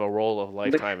 You have a role of a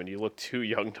lifetime and you look too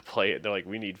young to play it. They're like,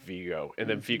 we need Viggo. And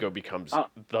then Viggo becomes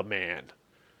the man,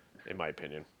 in my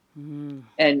opinion.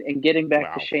 And getting back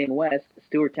Wow. to Shane West,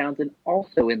 Stuart Townsend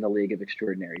also in the League of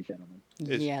Extraordinary Gentlemen.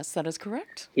 Yes, that is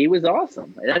correct. He was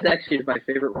awesome. That's actually my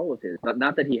favorite role of his.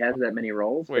 Not that he has that many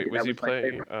roles. Wait, but was that he my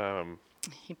playing favorite.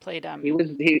 He played He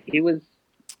was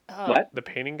what? the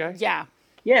painting guy? Yeah.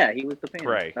 Yeah, he was the painter.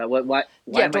 Gray. Why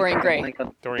Yeah, am I Dorian drawing a Gray. blank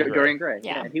on- Dorian Gray. Dorian Gray.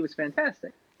 Yeah. And he was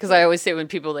fantastic. Because I always say when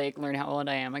people learn how old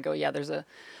I am, I go, yeah, there's a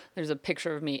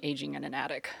picture of me aging in an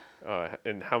attic.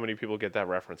 And how many people get that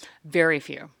reference? Very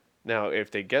few. Now,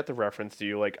 if they get the reference, do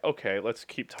you like, okay, let's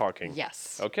keep talking?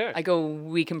 Yes. Okay. I go,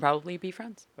 we can probably be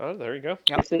friends. Oh, there you go.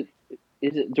 Yep.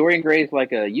 Is it Dorian Gray's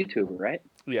like a YouTuber, right?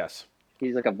 Yes.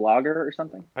 He's like a blogger or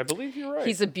something. I believe you're right.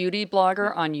 He's a beauty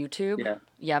blogger on YouTube. Yeah.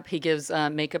 Yep. He gives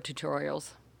makeup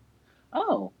tutorials.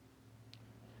 Oh.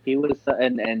 He was,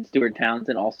 and Stuart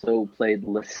Townsend also played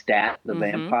Lestat, the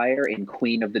vampire, in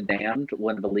Queen of the Damned,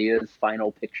 one of Aaliyah's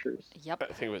final pictures. Yep.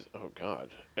 I think it was, oh,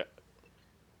 God. Yeah.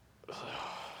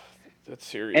 That's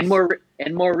serious. And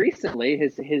more recently,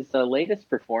 his latest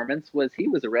performance was he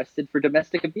was arrested for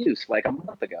domestic abuse like a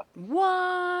month ago.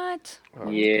 What?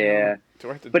 Yeah, Do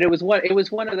I have to... but it was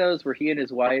one of those where he and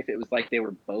his wife, it was like they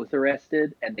were both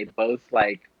arrested and they both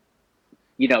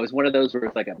it was one of those where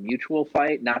it's like a mutual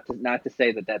fight. Not to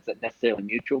say that that's necessarily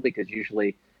mutual, because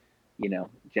usually,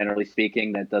 generally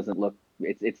speaking, that doesn't look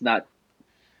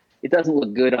it doesn't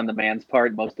look good on the man's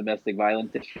part. Most domestic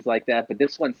violence issues like that, but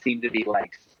this one seemed to be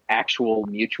like actual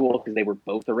mutual because they were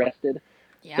both arrested.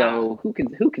 Yeah. So who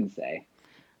can say?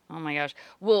 Oh my gosh.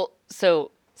 Well,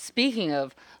 so speaking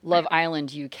of Love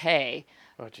Island UK,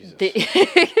 Oh, Jesus. the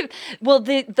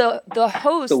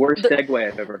host, The worst segue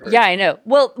I've ever heard. Yeah, I know.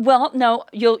 Well, no,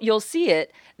 you'll see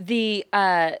it. The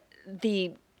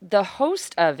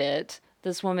host of it,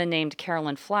 this woman named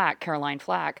Caroline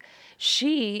Flack,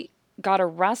 she got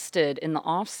arrested in the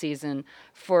off season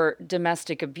for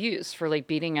domestic abuse, for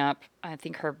beating up, I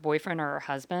think, her boyfriend or her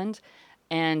husband,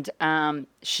 and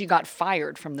she got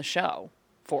fired from the show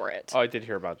for it. Oh, I did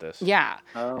hear about this. Yeah.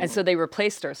 Oh. And so they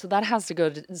replaced her. So that has to go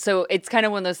to, so it's kind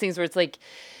of one of those things where it's like,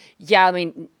 yeah, I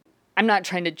mean, I'm not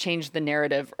trying to change the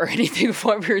narrative or anything of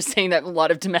what we were saying, that a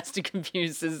lot of domestic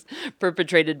abuse is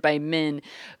perpetrated by men.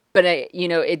 But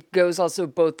it goes also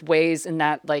both ways in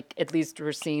that, at least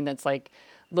we're seeing that's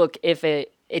look, if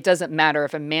it doesn't matter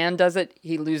if a man does it,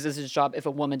 he loses his job. If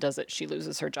a woman does it, she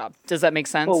loses her job. Does that make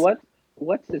sense? Well,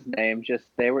 what's his name?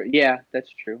 Yeah, that's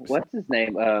true. What's his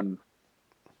name?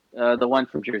 The one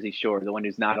from Jersey Shore, the one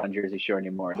who's not on Jersey Shore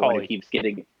anymore. The one who keeps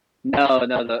getting. No,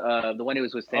 the one who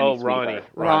was with Sammy. Oh, Sweetheart.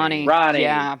 Ronnie.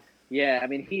 Yeah. Yeah, I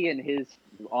mean, he and his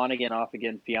on again, off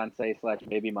again fiance /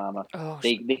 baby mama. Oh,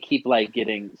 they keep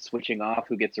switching off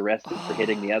who gets arrested for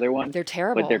hitting the other one. They're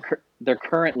terrible. But they're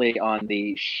currently on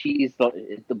the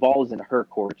ball is in her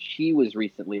court. She was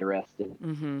recently arrested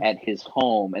at his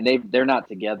home, and they're not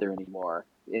together anymore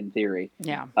in theory.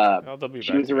 Yeah. They'll be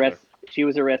She was together. She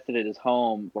was arrested at his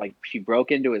home. She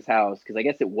broke into his house because I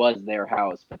guess it was their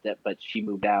house, but she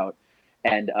moved out.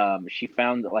 and she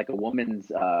found like a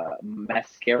woman's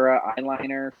mascara,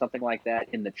 eyeliner, something like that,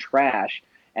 in the trash.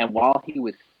 And while he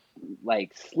was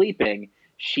like sleeping,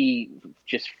 she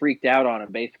just freaked out on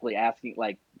him, basically asking,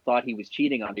 like, thought he was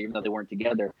cheating on her, even though they weren't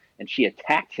together. And she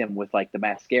attacked him with like the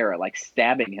mascara, like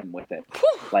stabbing him with it.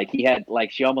 Like he had,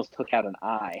 like, she almost took out an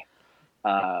eye.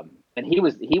 And he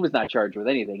was not charged with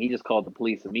anything. He just called the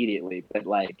police immediately. But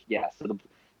like, yeah, so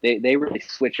they really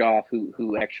switch off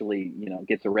who actually, you know,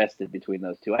 gets arrested between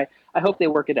those two. I hope they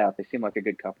work it out. They seem like a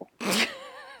good couple.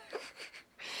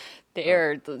 They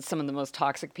are some of the most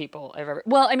toxic people I've ever.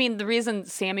 Well, I mean, the reason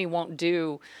Sammy won't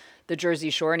do the Jersey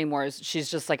Shore anymore is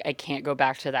she's just like, I can't go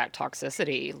back to that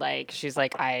toxicity. Like, she's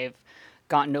like, I've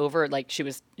gotten over it. Like,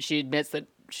 she admits that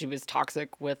she was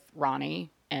toxic with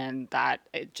Ronnie, and that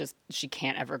she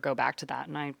can't ever go back to that.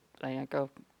 And I go,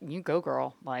 you go,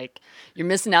 girl. Like, you're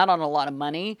missing out on a lot of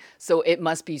money, so it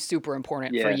must be super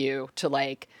important for you to,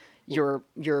 like, your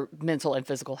mental and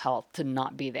physical health to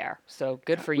not be there. So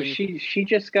good for you. She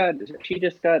just got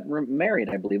married,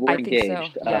 I believe. We're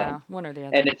engaged. Think so. Yeah, one or the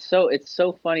other. And it's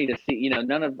so funny to see, you know,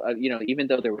 none of you know, even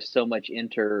though there was so much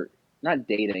not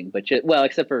dating, but well,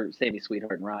 except for Sammy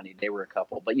Sweetheart and Ronnie, they were a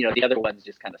couple. But you know, the other ones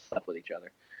just kind of slept with each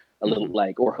other a little,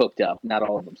 like, or hooked up. Not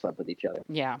all of them slept with each other.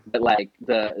 Yeah. But like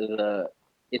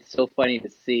it's so funny to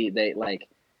see they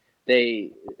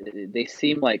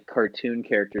seem like cartoon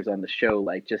characters on the show,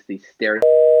 like just these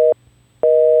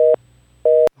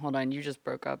Hold on, you just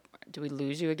broke up. Did we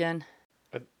lose you again?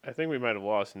 I think we might have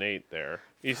lost Nate there.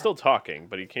 He's still talking,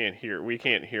 but we can't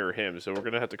hear him, so we're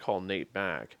gonna have to call Nate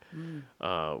back. Then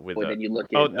you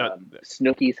look at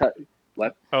Snooki's hut.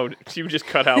 What? Oh, you just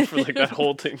cut out for like that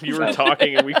whole thing. You were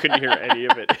talking and we couldn't hear any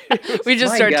of it. We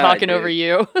just started talking over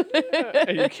you.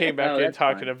 And you came back in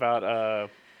talking about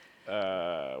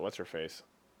what's her face?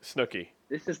 Snooki.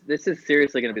 This is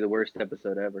seriously going to be the worst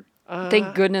episode ever.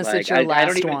 Thank goodness it's your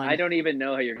last one. I don't even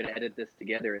know how you're going to edit this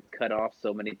together. It's cut off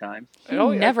so many times. He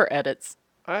never edits.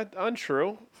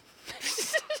 Untrue.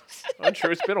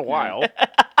 Untrue. It's been a while.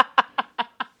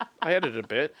 I edited a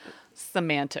bit.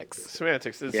 Semantics.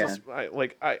 It's just,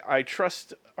 I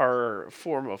trust our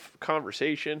form of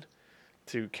conversation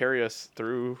to carry us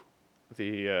through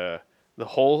the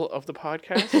whole of the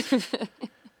podcast.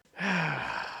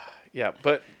 Yeah,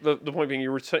 but the point being,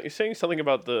 you were saying something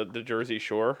about the Jersey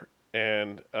Shore,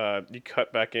 and you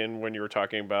cut back in when you were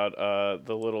talking about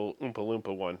the little Oompa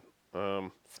Loompa one.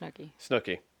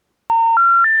 Snooki.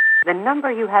 The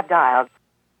number you have dialed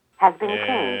has been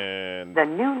changed. The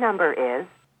new number is...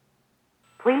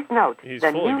 Please note,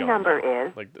 the new number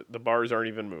is... Like, the bars aren't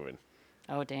even moving.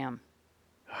 Oh, damn.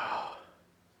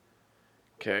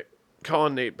 Okay.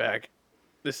 Calling Nate back.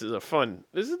 This is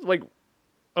like...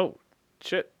 Oh,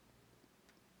 shit.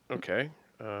 Okay.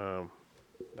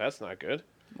 That's not good.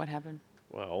 What happened?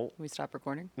 Well... We stop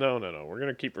recording? No. We're going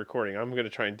to keep recording. I'm going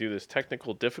to try and do this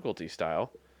technical difficulty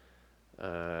style.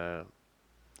 As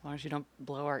long as you don't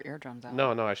blow our eardrums out.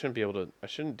 No, I shouldn't be able to... I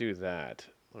shouldn't do that.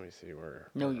 Let me see where...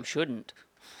 No, you shouldn't.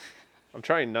 I'm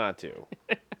trying not to.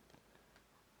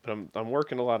 But I'm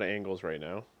working a lot of angles right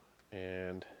now.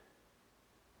 And it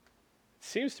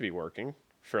seems to be working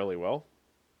fairly well.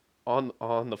 On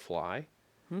the fly.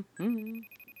 Mm-hmm.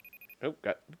 Oh,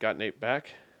 got Nate back.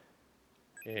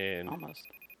 And almost.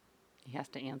 He has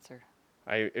to answer.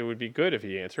 It would be good if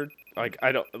he answered. Like,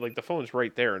 I don't... Like, the phone's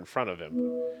right there in front of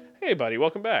him. Hey, buddy,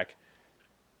 welcome back.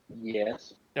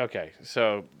 Yes. Okay,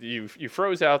 so you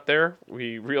froze out there.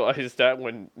 We realized that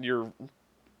when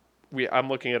I'm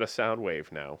looking at a sound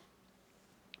wave now.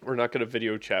 We're not going to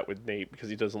video chat with Nate because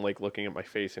he doesn't like looking at my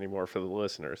face anymore for the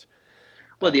listeners.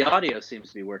 Well, the audio seems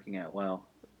to be working out well.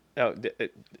 Oh,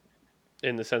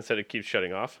 in the sense that it keeps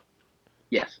shutting off?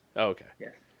 Yes. Oh, okay.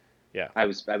 Yes. Yeah. I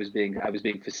was being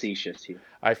facetious here.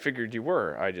 I figured you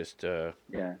were. I just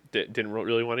didn't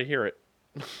really want to hear it.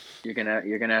 You're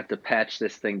gonna have to patch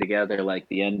this thing together like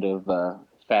the end of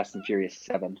Fast and Furious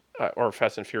 7 or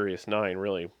Fast and Furious 9.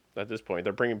 Really, at this point,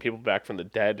 they're bringing people back from the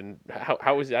dead, and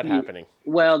how is that happening?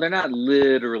 Well, they're not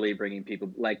literally bringing people.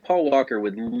 Like Paul Walker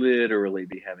would literally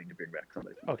be having to bring back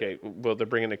somebody. Okay, well, they're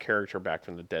bringing a character back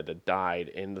from the dead that died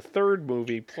in the third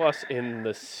movie, plus in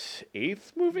the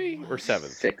eighth movie or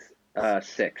seventh. Six.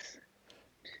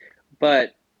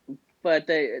 But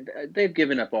they've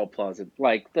given up all plausible.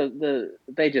 Like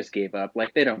they just gave up.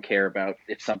 Like they don't care about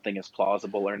if something is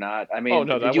plausible or not. I mean,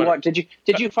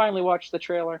 did you finally watch the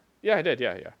trailer? Yeah, I did.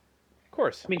 Yeah. Of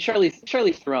course. I mean,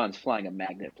 Charlize Theron's flying a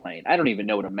magnet plane. I don't even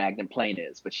know what a magnet plane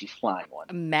is, but she's flying one.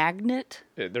 A magnet?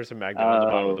 There's a magnet on the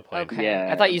bottom of the plane. Okay. Yeah.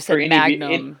 I thought you said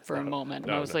Magnum for a moment.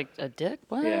 No, I was like, a dick?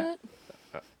 What? Yeah.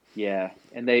 Yeah,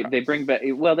 and they bring back.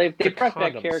 Well, they brought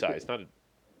back characters. Size, not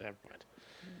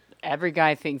Every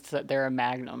guy thinks that they're a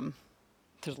Magnum.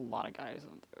 There's a lot of guys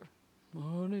out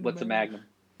there. What's a Magnum?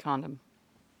 Condom.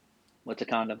 What's a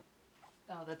condom?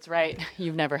 Oh, that's right.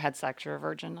 You've never had sex. You're a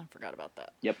virgin. I forgot about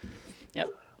that. Yep.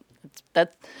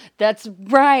 That's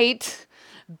right,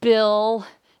 Bill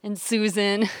and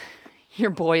Susan. Your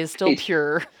boy is still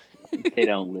pure. They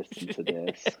don't listen to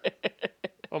this.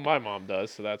 Well, my mom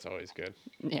does, so that's always good.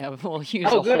 Yeah, well, you.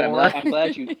 Oh, good. I'm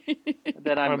glad you.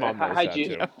 That I'm. My mom knows hi, that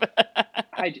Jude.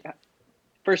 too.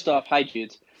 First off, hi,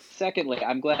 Jude. Secondly,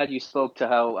 I'm glad you spoke to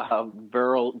how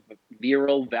viral,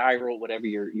 whatever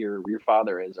your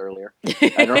father is earlier.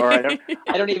 I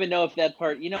don't even know if that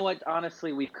part. You know what?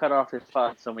 Honestly, we've cut off his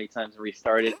pod so many times and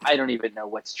restarted. I don't even know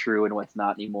what's true and what's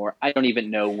not anymore. I don't even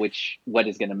know what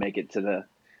is going to make it to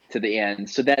the end.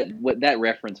 So that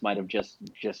reference might have just.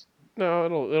 No,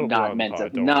 it'll not meant to.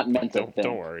 Not meant to.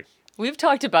 Don't worry. We've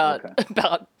talked about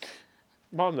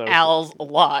Mom knows Al's a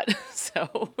lot,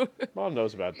 so. Mom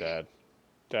knows about Dad.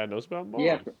 Dad knows about Mom.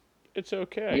 Yeah. It's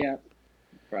okay. Yeah,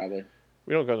 probably.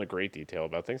 We don't go into great detail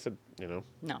about things that,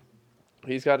 No.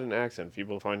 He's got an accent.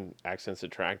 People find accents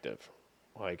attractive.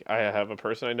 Like, I have a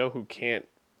person I know who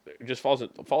just falls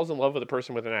in love with a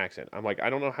person with an accent. I'm like, I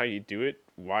don't know how you do it,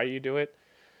 why you do it.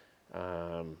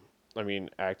 I mean,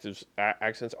 accents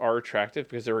are attractive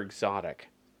because they're exotic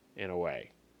in a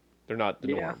way. They're not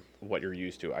the norm, what you're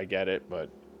used to. I get it, but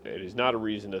it is not a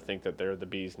reason to think that they're the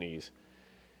bee's knees.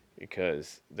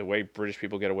 Because the way British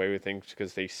people get away with things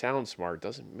because they sound smart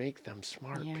doesn't make them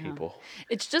smart people.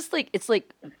 It's just like,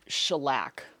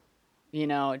 shellac.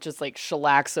 It just like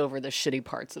shellacks over the shitty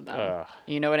parts of them.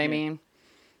 You know what I mean?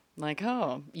 Like,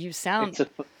 oh, you sound...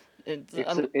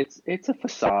 It's a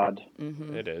facade.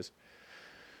 Mm-hmm. It is.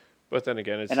 But then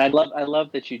again, it's... And I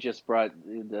love that you just brought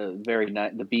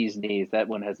the bee's knees. That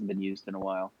one hasn't been used in a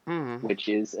while, which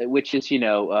is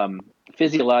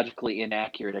physiologically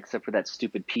inaccurate, except for that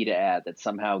stupid PETA ad that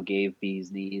somehow gave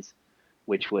bees knees,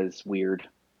 which was weird.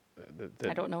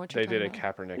 I don't know what you're talking about.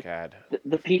 They did a Kaepernick ad.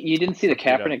 You didn't see the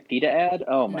Kaepernick PETA ad?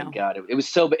 Oh my God! It was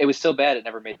so bad it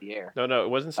never made the air. No, it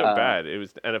wasn't so bad. It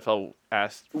was the NFL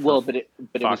asked for but it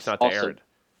Fox was not to air it.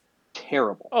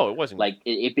 Terrible. Oh, it wasn't. Like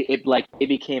it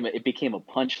became a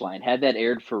punchline. Had that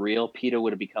aired for real, PETA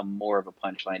would have become more of a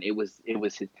punchline. It was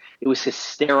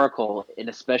hysterical, and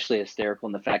especially hysterical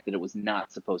in the fact that it was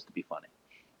not supposed to be funny.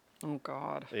 Oh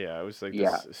God. Yeah, it was like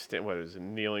this. What is it?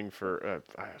 Kneeling for?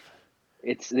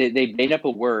 They made up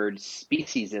a word,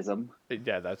 speciesism.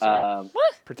 Yeah, that's what?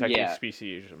 Protecting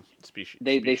species.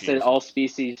 They said all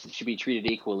species should be treated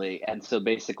equally, and so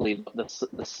basically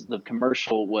the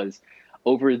commercial was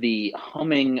over the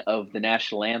humming of the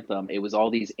national anthem. It was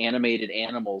all these animated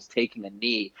animals taking a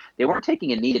knee. They weren't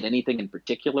taking a knee at anything in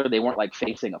particular. They weren't like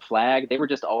facing a flag. They were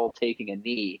just all taking a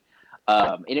knee.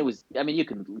 And it was, I mean, you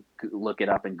can look it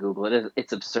up and Google it.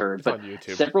 It's absurd. It's but on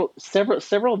YouTube.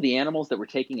 several of the animals that were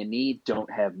taking a knee don't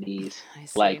have knees.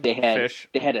 Like they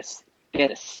had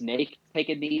a snake take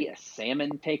a knee, a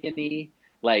salmon take a knee.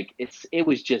 Like it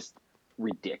was just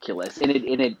ridiculous. And it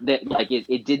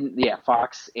didn't. Yeah,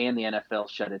 Fox and the NFL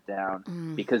shut it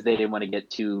down because they didn't want to get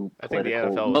too political. I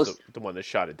think the NFL was the one that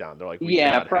shot it down. They're like,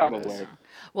 probably.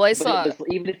 Well, I saw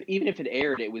even if it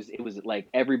aired, it was like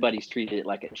everybody's treated it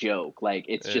like a joke. Like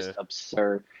it's just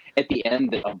absurd. At the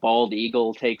end, a bald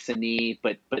eagle takes a knee,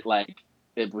 but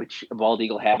which a bald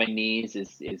eagle having knees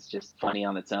is just funny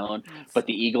on its own. But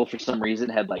the eagle for some reason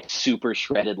had like super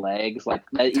shredded legs. Like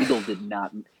that eagle did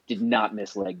not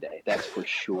miss leg day. That's for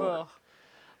sure.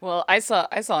 Well, I saw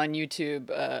on YouTube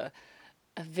a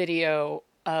video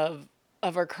of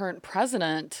our current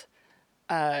president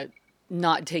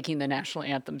not taking the national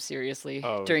anthem seriously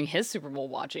during his Super Bowl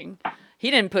watching. He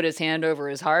didn't put his hand over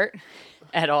his heart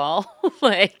at all.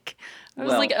 Like I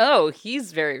was like, oh,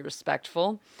 he's very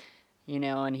respectful.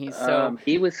 And he's so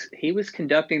he was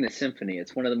conducting the symphony.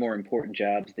 It's one of the more important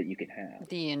jobs that you can have.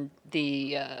 The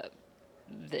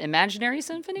imaginary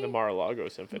symphony, the Mar-a-Lago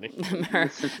symphony,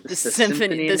 the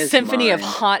symphony of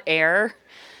hot air.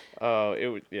 Oh, it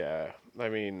would. Yeah, I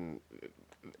mean,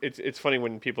 it's funny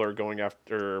when people are going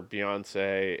after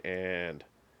Beyonce and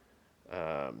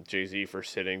Jay-Z for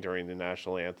sitting during the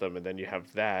national anthem, and then you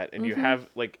have that, and you have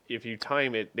like if you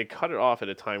time it, they cut it off at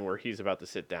a time where he's about to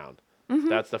sit down.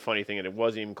 That's the funny thing, and it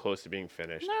wasn't even close to being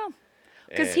finished. No,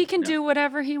 because he can do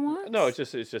whatever he wants. No, it's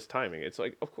just timing. It's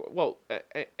like, of course, well,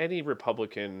 any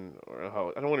Republican,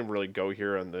 I don't want to really go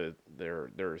here on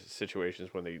their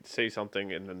situations when they say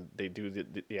something and then they do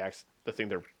the thing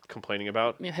they're complaining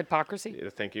about. Yeah, hypocrisy.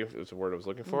 Thank you. It was the word I was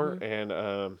looking for, and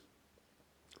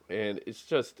it's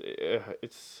just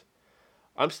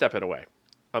I'm stepping away.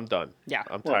 I'm done. Yeah.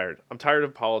 I'm tired. I'm tired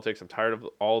of politics. I'm tired of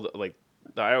all the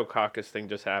Iowa caucus thing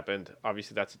just happened.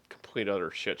 Obviously, that's a complete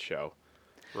other shit show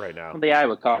right now. Well, the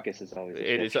Iowa caucus is always a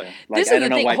shit show. Like, I don't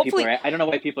know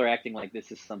why people are acting like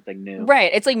this is something new. Right.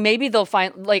 It's like maybe they'll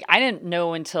find, like, I didn't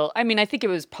know until, I mean, I think it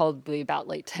was probably about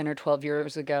like 10 or 12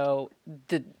 years ago,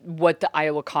 what the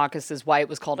Iowa caucus is, why it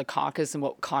was called a caucus and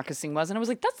what caucusing was. And I was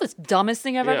like, that's the dumbest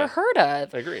thing I've ever heard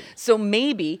of. I agree. So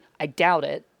maybe, I doubt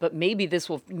it, but maybe this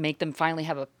will make them finally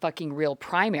have a fucking real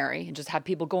primary and just have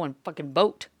people go and fucking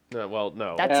vote.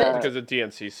 No. That's it. Because the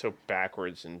DNC is so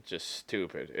backwards and just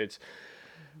stupid. It's...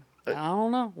 I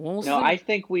don't know. We'll see. I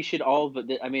think we should all.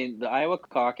 I mean, the Iowa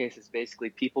caucus is basically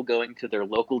people going to their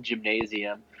local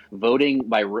gymnasium, voting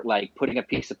by like putting a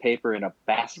piece of paper in a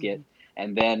basket,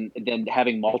 and then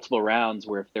having multiple rounds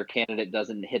where if their candidate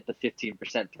doesn't hit the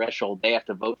 15% threshold, they have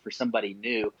to vote for somebody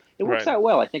new. It works out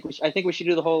well. I think we should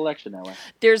do the whole election that way.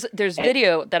 There's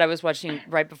video that I was watching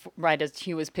right as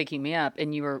he was picking me up,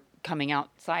 and you were coming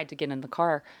outside to get in the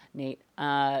car, Nate,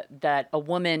 that a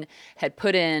woman had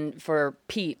put in for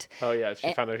Pete. Oh, yeah.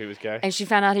 She found out he was gay. And she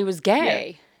found out he was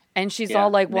gay. Yeah. And she's all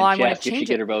like, well, I want to change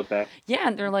it. Get her vote back. Yeah.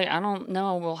 And they're like, I don't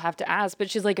know. We'll have to ask. But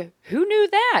she's like, who knew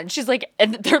that? And she's like,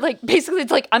 and they're like, basically,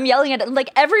 it's like, I'm yelling at it.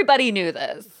 Like, everybody knew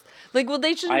this. Like, well,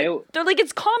 they should. They're like,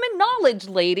 it's common knowledge,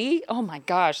 lady. Oh my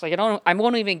gosh! Like, I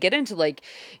won't even get into like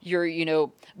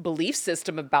your, belief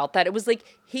system about that. It was like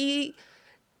he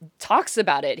talks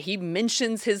about it. He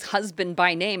mentions his husband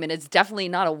by name, and it's definitely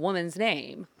not a woman's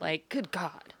name. Like, good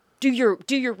God, do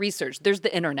your research. There's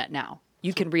the internet now.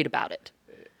 You can read about it.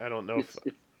 I don't know.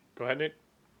 Go ahead, Nick.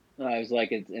 I was like,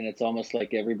 it's almost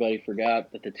like everybody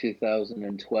forgot that the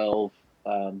 2012.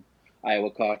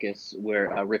 Iowa caucus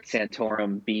where Rick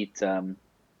Santorum beat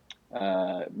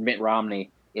Mitt Romney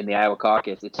in the Iowa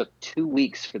caucus. It took 2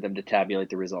 weeks for them to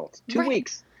tabulate the results. 2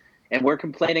 weeks. And we're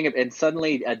complaining, and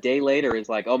suddenly a day later is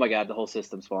like, oh my God, the whole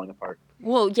system's falling apart.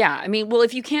 Well, yeah. I mean,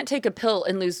 if you can't take a pill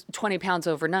and lose 20 pounds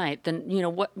overnight, then,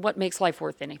 what makes life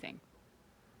worth anything?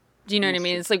 Do you know what I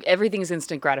mean? It's like everything's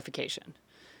instant gratification.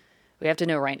 We have to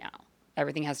know right now.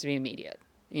 Everything has to be immediate.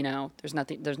 There's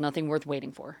nothing worth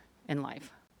waiting for in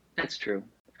life. That's true,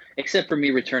 except for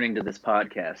me returning to this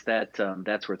podcast.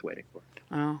 That's worth waiting for.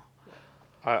 Oh,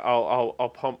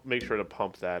 I'll make sure to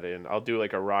pump that in. I'll do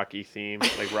like a Rocky theme,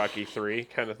 like Rocky 3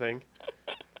 kind of thing.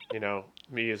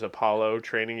 Me as Apollo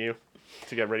training you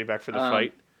to get ready back for the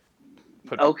fight.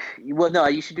 Okay, well, no,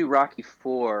 you should do Rocky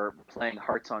 4 playing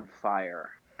Hearts on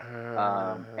Fire,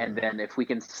 and then if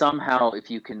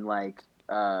you can like.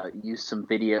 Use some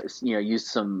videos, use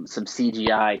some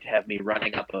CGI to have me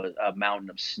running up a mountain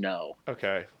of snow.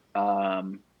 Okay.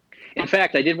 In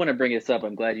fact, I did want to bring this up.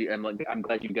 I'm glad you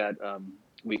got.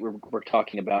 We're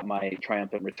talking about my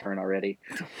triumphant return already,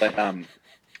 but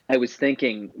I was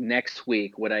thinking next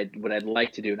week what I'd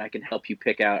like to do, and I can help you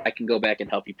pick out. I can go back and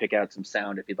help you pick out some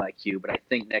sound if you'd like to. But I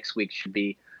think next week should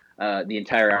be. The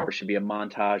entire hour should be a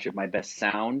montage of my best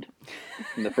sound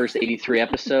from the first 83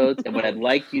 episodes. And what I'd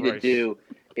like you to do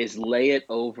is lay it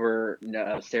over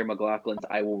Sarah McLachlan's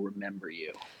I Will Remember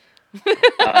You.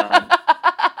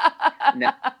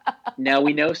 Now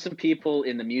we know some people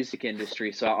in the music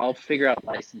industry, so I'll figure out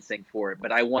licensing for it.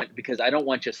 But because I don't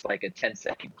want just like a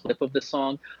 10-second clip of the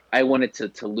song. I want it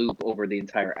to loop over the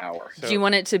entire hour. So, do you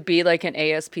want it to be like an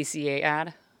ASPCA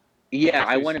ad? Yeah,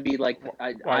 I want to be like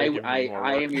I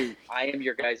am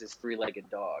your guys' three-legged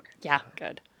dog. Yeah,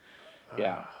 good.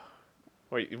 Yeah.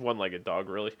 Wait, one-legged dog,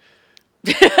 really?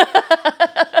 That's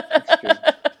true.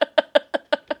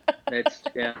 That's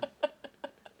yeah.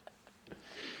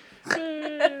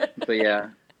 But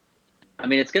yeah, I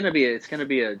mean, it's gonna be a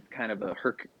kind of a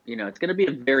it's gonna be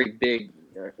a very big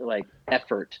like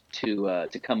effort to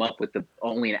come up with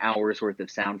only an hour's worth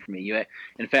of sound for me.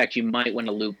 In fact, you might want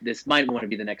to loop. This might want to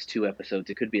be the next 2 episodes.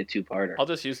 It could be a 2-parter. I'll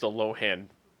just use the Lohan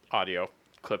audio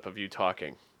clip of you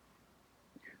talking.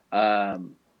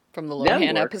 From the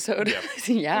Lohan episode. Yep.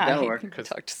 Yeah, that'll work. He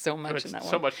talked so much in that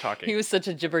one. So much talking. He was such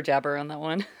a jibber jabber on that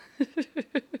one.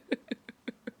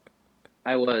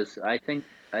 I was. I think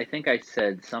I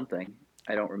said something.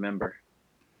 I don't remember.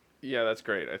 Yeah, that's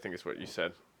great. I think it's what you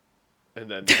said. And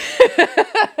then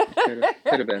could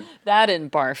have been that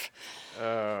and barf.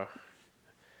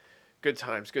 Good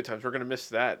times. We're gonna miss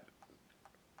that.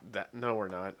 No, we're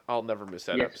not. I'll never miss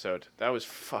that episode. That was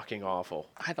fucking awful.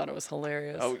 I thought it was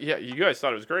hilarious. Oh yeah, you guys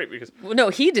thought it was great because. Well, no,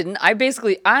 he didn't.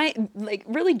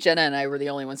 Really, Jenna and I were the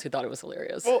only ones who thought it was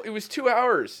hilarious. Well, it was 2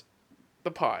 hours.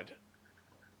 The pod.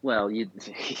 Well, it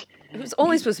was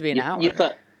only supposed to be an hour. You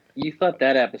thought. You thought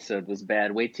that episode was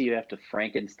bad. Wait till you have to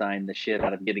Frankenstein the shit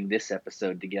out of getting this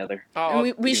episode together.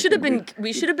 Oh, we should have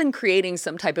been creating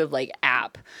some type of like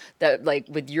app that like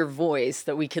with your voice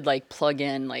that we could like plug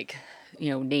in like,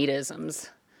 Nateisms.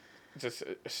 Just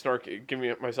snarky. Give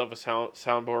me myself a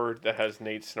soundboard that has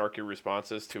Nate's snarky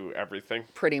responses to everything.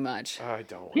 Pretty much. I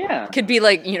don't. Yeah. Could be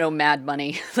like Mad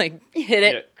Money, like hit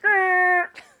it. Yeah.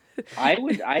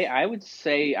 I would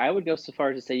say I would go so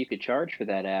far as to say you could charge for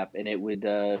that app and it would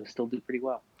still do pretty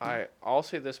well. I'll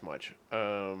say this much.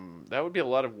 That would be a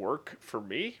lot of work for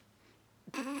me,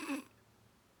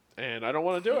 and I don't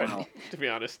want to do it. To be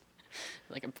honest.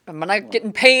 Like I'm not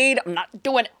getting paid. I'm not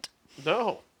doing it.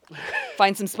 No.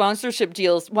 Find some sponsorship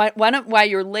deals. Why not? While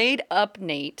you're laid up,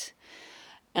 Nate,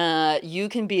 you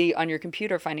can be on your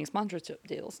computer finding sponsorship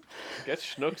deals. Get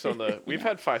Schnooks on the. We've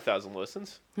had 5,000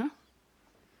 listens. Huh?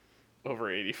 Over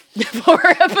 80. 4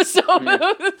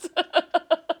 episodes.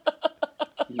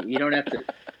 You don't have to.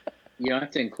 You don't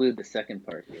have to include the second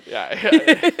part. Yeah.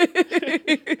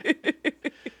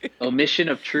 Omission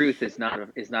of truth is not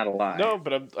a lie. No,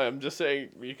 but I'm just saying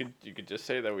you could just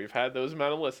say that we've had those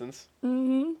amount of listens.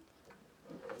 Mm-hmm.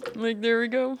 Like there we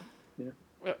go.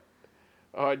 Yeah.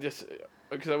 Oh,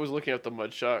 because I was looking at the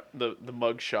mug shot.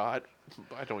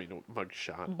 I don't even know mug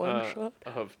shot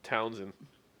of Townsend.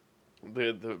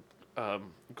 The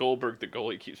Goldberg, the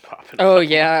goalie, keeps popping. Oh up.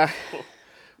 yeah.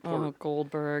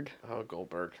 Goldberg. Oh,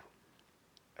 Goldberg.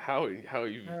 How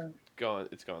you've gone?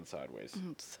 It's gone sideways.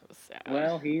 It's so sad.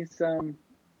 Well, he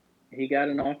got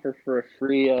an offer for a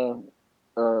free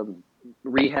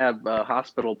rehab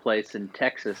hospital place in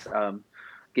Texas.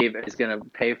 Is going to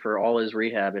pay for all his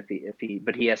rehab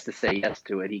but he has to say yes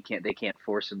to it. They can't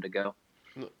force him to go.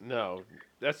 No,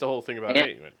 that's the whole thing about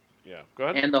it. Yeah, go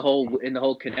ahead. And the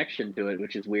whole connection to it,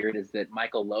 which is weird, is that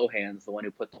Michael Lohan's the one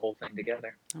who put the whole thing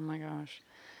together. Oh my gosh.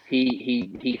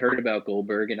 He heard about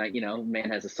Goldberg, and man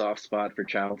has a soft spot for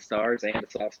child stars and a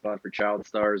soft spot for child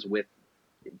stars with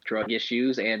drug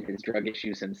issues and his drug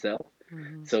issues himself.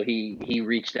 Mm-hmm. So he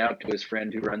reached out to his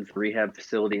friend who runs the rehab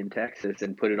facility in Texas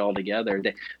and put it all together.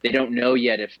 They don't know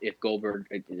yet if Goldberg,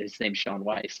 his name's Sean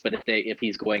Weiss, but if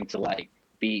he's going to like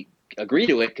agree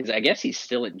to it, because I guess he's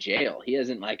still in jail. He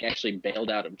hasn't like actually bailed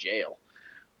out of jail.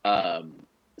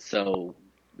 So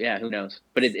yeah, who knows?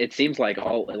 But it seems like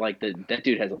that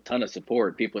dude has a ton of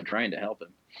support. People are trying to help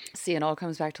him. See, it all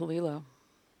comes back to Lilo.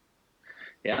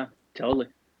 Yeah, totally.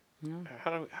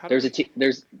 Yeah. There's a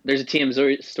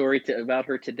TMZ story about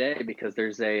her today, because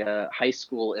there's a high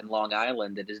school in Long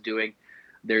Island that is doing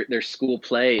their school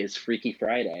play is Freaky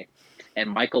Friday, and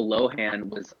Michael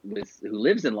Lohan who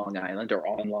lives in Long Island, or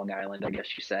on Long Island, I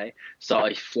guess you say, saw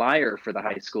a flyer for the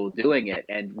high school doing it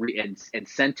and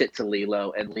sent it to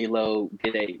Lilo, and Lilo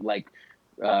did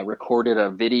recorded a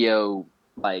video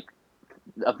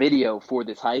for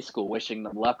this high school wishing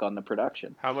them luck on the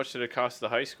production. How much did it cost the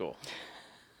high school?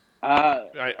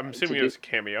 I'm assuming it was a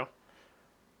cameo.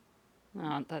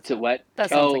 Oh, that's what? That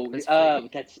sounds like it was free.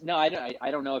 That's no. I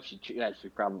don't know if she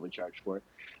probably charged for it,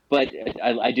 but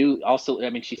I do also. I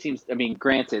mean, she seems. I mean,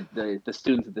 granted, the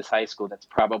students at this high school, that's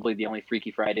probably the only Freaky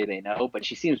Friday they know. But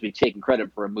she seems to be taking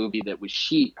credit for a movie that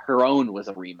her own was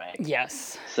a remake.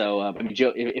 Yes. So I mean,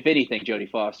 if anything,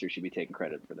 Jodie Foster should be taking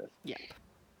credit for this. Yeah.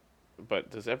 But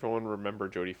does everyone remember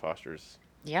Jodie Foster's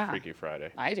Freaky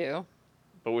Friday? I do.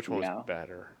 But which one was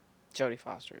better? Jodie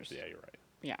Foster's. Yeah, you're right.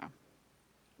 Yeah.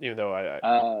 Even though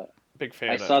I big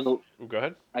fan. Go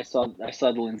ahead. I saw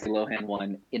the Lindsay Lohan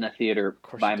one in a theater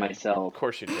by myself. Of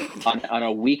course you did. on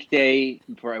a weekday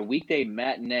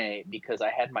matinee, because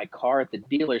I had my car at the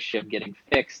dealership getting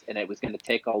fixed and it was going to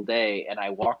take all day, and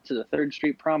I walked to the 3rd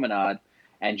Street Promenade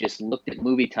and just looked at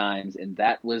movie times, and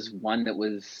that was one that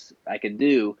I could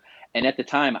do. And at the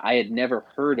time, I had never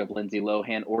heard of Lindsay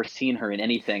Lohan or seen her in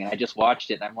anything. And I just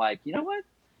watched it, and I'm like, you know what?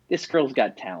 This girl's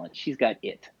got talent. She's got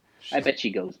it. I bet she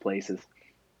goes places.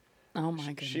 Oh my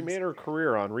goodness. She made her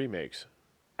career on remakes.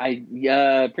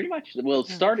 Pretty much. Well,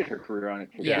 started her career on it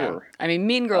for sure. I mean,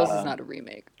 Mean Girls is not a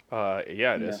remake. Yeah,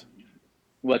 it is.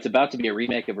 Well, it's about to be a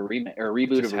remake of a remake, or a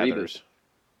reboot of a reboot.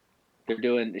 They're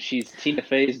doing. Tina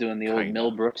Fey's doing the old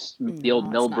Mel Brooks,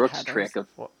 trick of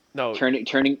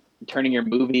turning your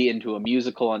movie into a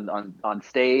musical on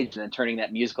stage, and then turning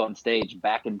that musical on stage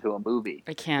back into a movie.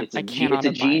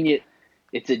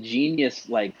 It's a genius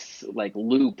like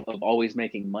loop of always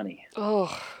making money.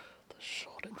 Oh, the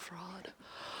Schadenfreude.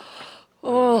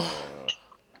 Oh.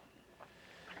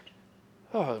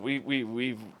 Oh,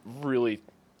 we really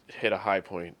hit a high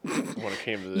point when it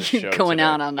came to this show. Going today.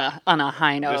 out on a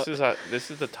high note. This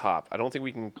is the top. I don't think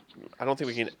we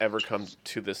can ever come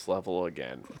to this level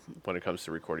again when it comes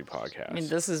to recording podcasts. I mean,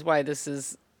 this is why this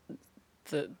is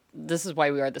this is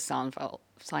why we are the Seinfeld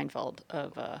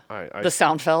of the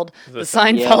Seinfeld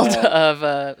of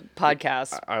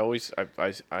podcasts.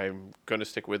 I'm going to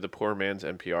stick with the poor man's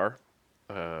NPR.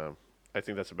 I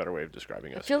think that's a better way of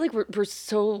describing us. I feel like we're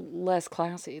so less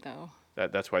classy though.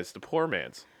 That's why it's the poor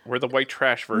man's. We're the white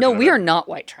trash version. No, we are not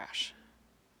white trash.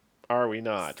 Are we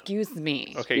not? Excuse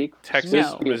me. Okay,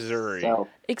 Texas, Missouri.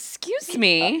 Excuse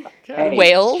me, Hey,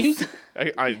 Wales.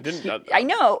 I didn't. I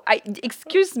know.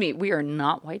 Excuse me. We are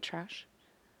not white trash.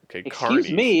 Okay, excuse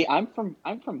Carnies. me. I'm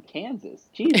from Kansas.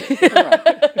 Jesus.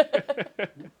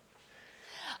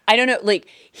 I don't know. Like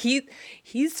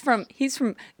he's from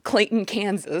Clayton,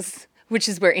 Kansas, which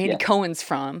is where Andy Cohen's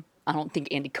from. I don't think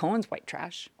Andy Cohen's white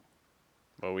trash.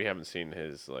 Well, we haven't seen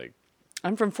his like.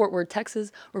 I'm from Fort Worth,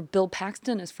 Texas, where Bill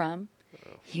Paxton is from.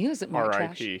 He wasn't white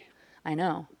trash. R.I.P. I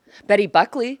know. Betty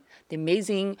Buckley, the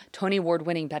amazing Tony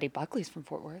Award-winning Betty Buckley's from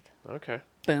Fort Worth. Okay.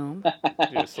 Boom. Yeah,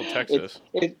 it's still Texas.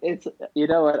 It's you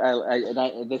know what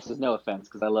I this is no offense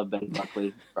because I love Betty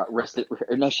Buckley.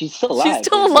 No, she's still alive. She's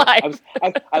still alive.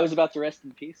 I was about to rest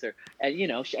in peace her, and you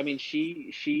know, she's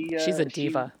a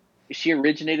diva. She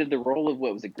originated the role of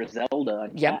what was it, Griselda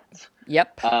on Cats.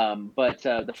 Yep. But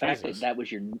the fact that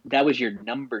was your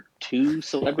number 2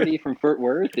 celebrity from Fort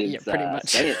Worth is pretty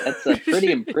much. That's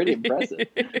pretty impressive.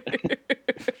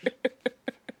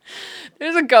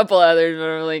 There's a couple others, but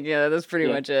I'm like, yeah, that's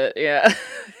pretty much it. Yeah.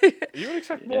 You would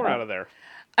expect more out of there.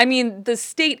 I mean, the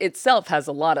state itself has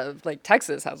a lot of, like,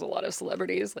 Texas has a lot of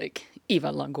celebrities, like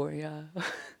Eva Longoria.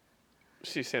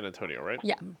 She's San Antonio, right?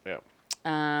 Yeah. Yeah.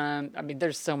 I mean,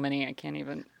 there's so many I can't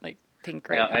even like think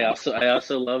right now. I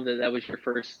also love that was your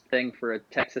first thing for a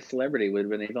Texas celebrity would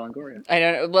have been Eva Longoria. I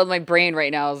don't know. Well, my brain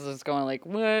right now is just going like,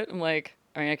 what? I'm like,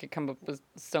 I mean, I could come up with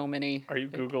so many. Are you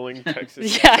Googling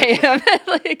Texas? Yeah, I am.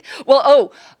 Like,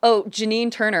 well,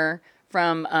 Janine Turner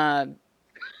from what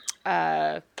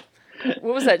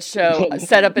was that show?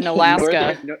 Set Up in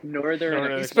Alaska.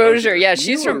 Northern Exposure. Yeah,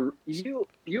 she's from. You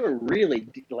were really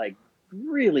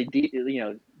really deep. You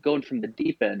know, going from the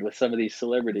deep end with some of these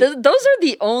celebrities. Those are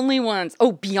the only ones.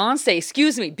 Oh, Beyonce.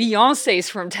 Excuse me. Beyonce's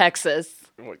from Texas.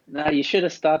 No, you should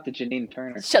have stopped at Janine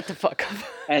Turner. Shut the fuck up.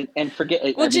 And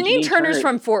forget. Well, Janine Turner's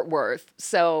from Fort Worth,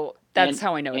 so that's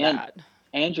how I know that.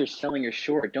 And you're selling her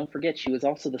short. Don't forget, she was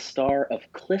also the star of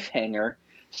Cliffhanger,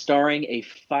 starring a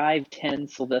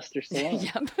 5'10" Sylvester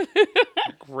Stallone.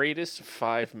 Yep. Greatest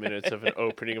 5 minutes of an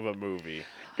opening of a movie.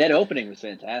 That opening was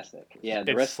fantastic. Yeah,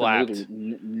 the rest slapped. of the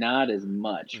movie not as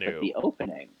much, No. but the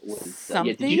opening was.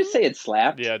 Something? Did you just say it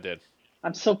slapped? Yeah, I did.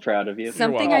 I'm so proud of you.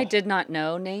 Something I did not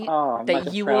know, Nate, I'm that like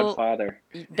a you proud will father.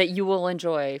 that you will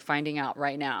enjoy finding out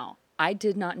right now. I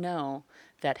did not know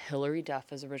that Hillary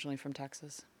Duff is originally from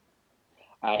Texas.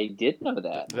 I did know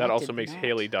that. That also makes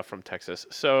Haley Duff from Texas.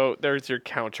 So there's your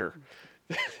counter.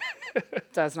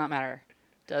 Does not matter.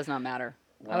 Does not matter.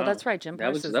 Wow. Oh, that's right. Jim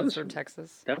Parsons is from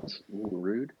Texas. That was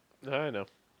rude. I know.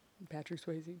 Patrick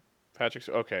Swayze.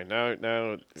 Okay,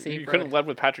 now See, you couldn't have led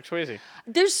with Patrick Swayze.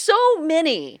 There's so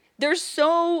many.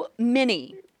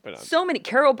 So many.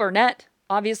 Carol Burnett,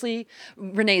 obviously.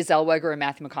 Renee Zellweger and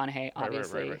Matthew McConaughey,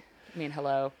 obviously. Right. I mean,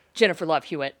 hello. Jennifer Love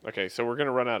Hewitt. Okay, so we're going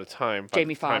to run out of time by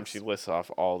Jamie the time Foxx. she lists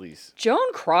off all these.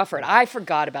 Joan Crawford. I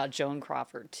forgot about Joan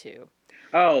Crawford, too.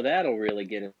 Oh, that'll really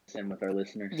get us in with our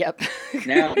listeners. Yep.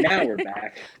 Now we're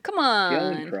back. Come on.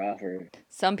 Joan Crawford.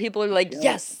 Some people are like,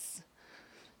 yes.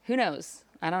 Who knows?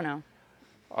 I don't know.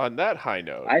 On that high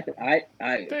note,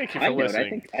 Thank you for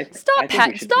listening. Stop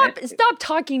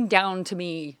talking down to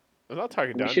me. I'm not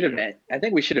talking down. I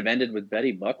think we should have ended with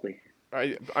Betty Buckley.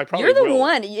 I probably You're the will.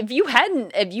 one. If you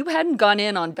hadn't gone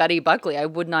in on Betty Buckley, I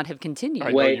would not have continued.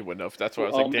 I know you wouldn't have. That's why I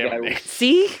was like, damn it.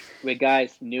 See? Wait,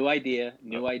 guys, new idea.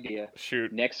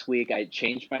 Shoot. Next week, I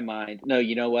changed my mind. No,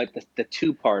 you know what? The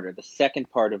two-parter, the second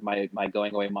part of my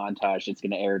going away montage, it's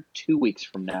going to air 2 weeks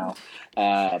from now.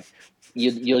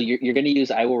 You're going to use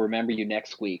I Will Remember You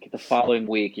next week. The following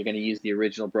week, you're going to use the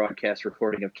original broadcast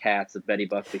recording of Cats of Betty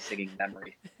Buckley singing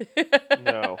Memory.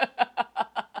 No.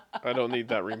 I don't need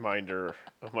that reminder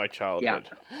of my childhood.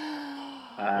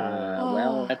 Yeah.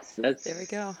 Well, that's there we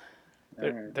go.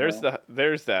 There's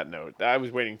that note. I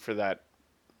was waiting for that,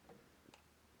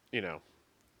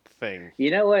 thing. You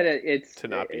know what? It's to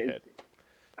not be hit.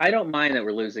 I don't mind that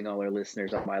we're losing all our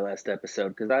listeners on my last episode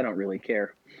because I don't really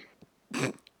care.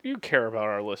 You care about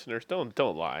our listeners. Don't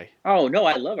lie. Oh no,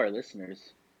 I love our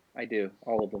listeners. I do,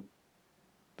 all of them.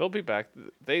 They'll be back.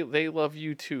 They love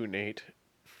you too, Nate.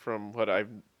 From what I've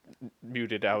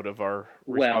muted out of our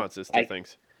responses to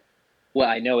things. Well,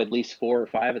 I know at least 4 or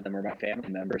 5 of them are my family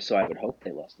members, so I would hope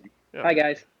they love me. Yeah. Hi,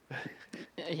 guys.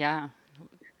 Yeah.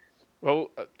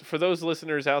 Well, for those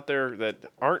listeners out there that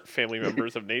aren't family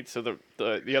members of Nate, so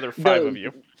the other five of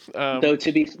you, though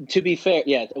to be fair,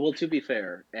 yeah. Well, to be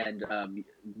fair, and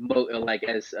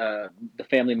as the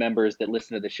family members that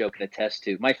listen to the show can attest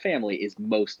to, my family is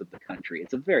most of the country.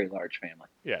 It's a very large family.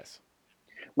 Yes,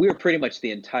 we are pretty much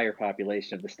the entire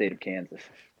population of the state of Kansas.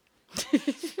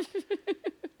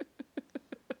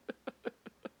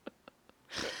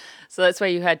 So that's why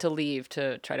you had to leave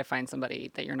to try to find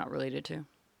somebody that you're not related to.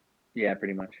 Yeah,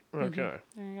 pretty much. Okay. Mm-hmm.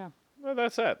 There you go. Well,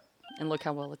 that's it. And look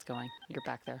how well it's going. You're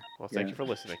back there. Well, thank you for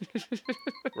listening.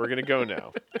 We're going to go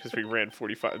now because we ran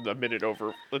a minute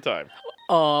over the time.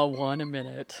 1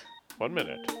 minute. 1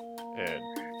 minute and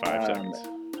 5 seconds.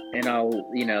 And I'll,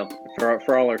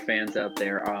 for all our fans out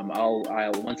there, I'll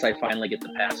once I finally get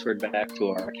the password back to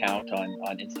our account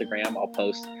on Instagram, I'll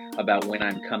post about when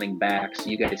I'm coming back, so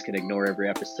you guys can ignore every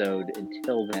episode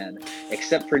until then,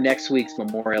 except for next week's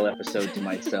memorial episode to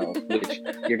myself, which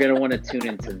you're going to want to tune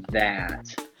into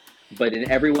that. But in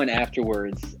everyone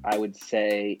afterwards, I would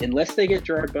say, unless they get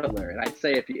Gerard Butler, and I'd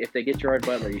say if they get Gerard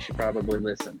Butler, you should probably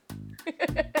listen.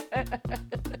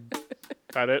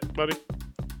 Got it, buddy?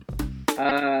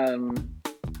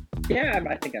 Yeah,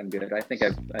 I think I'm good. I think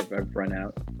I've run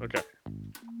out. Okay.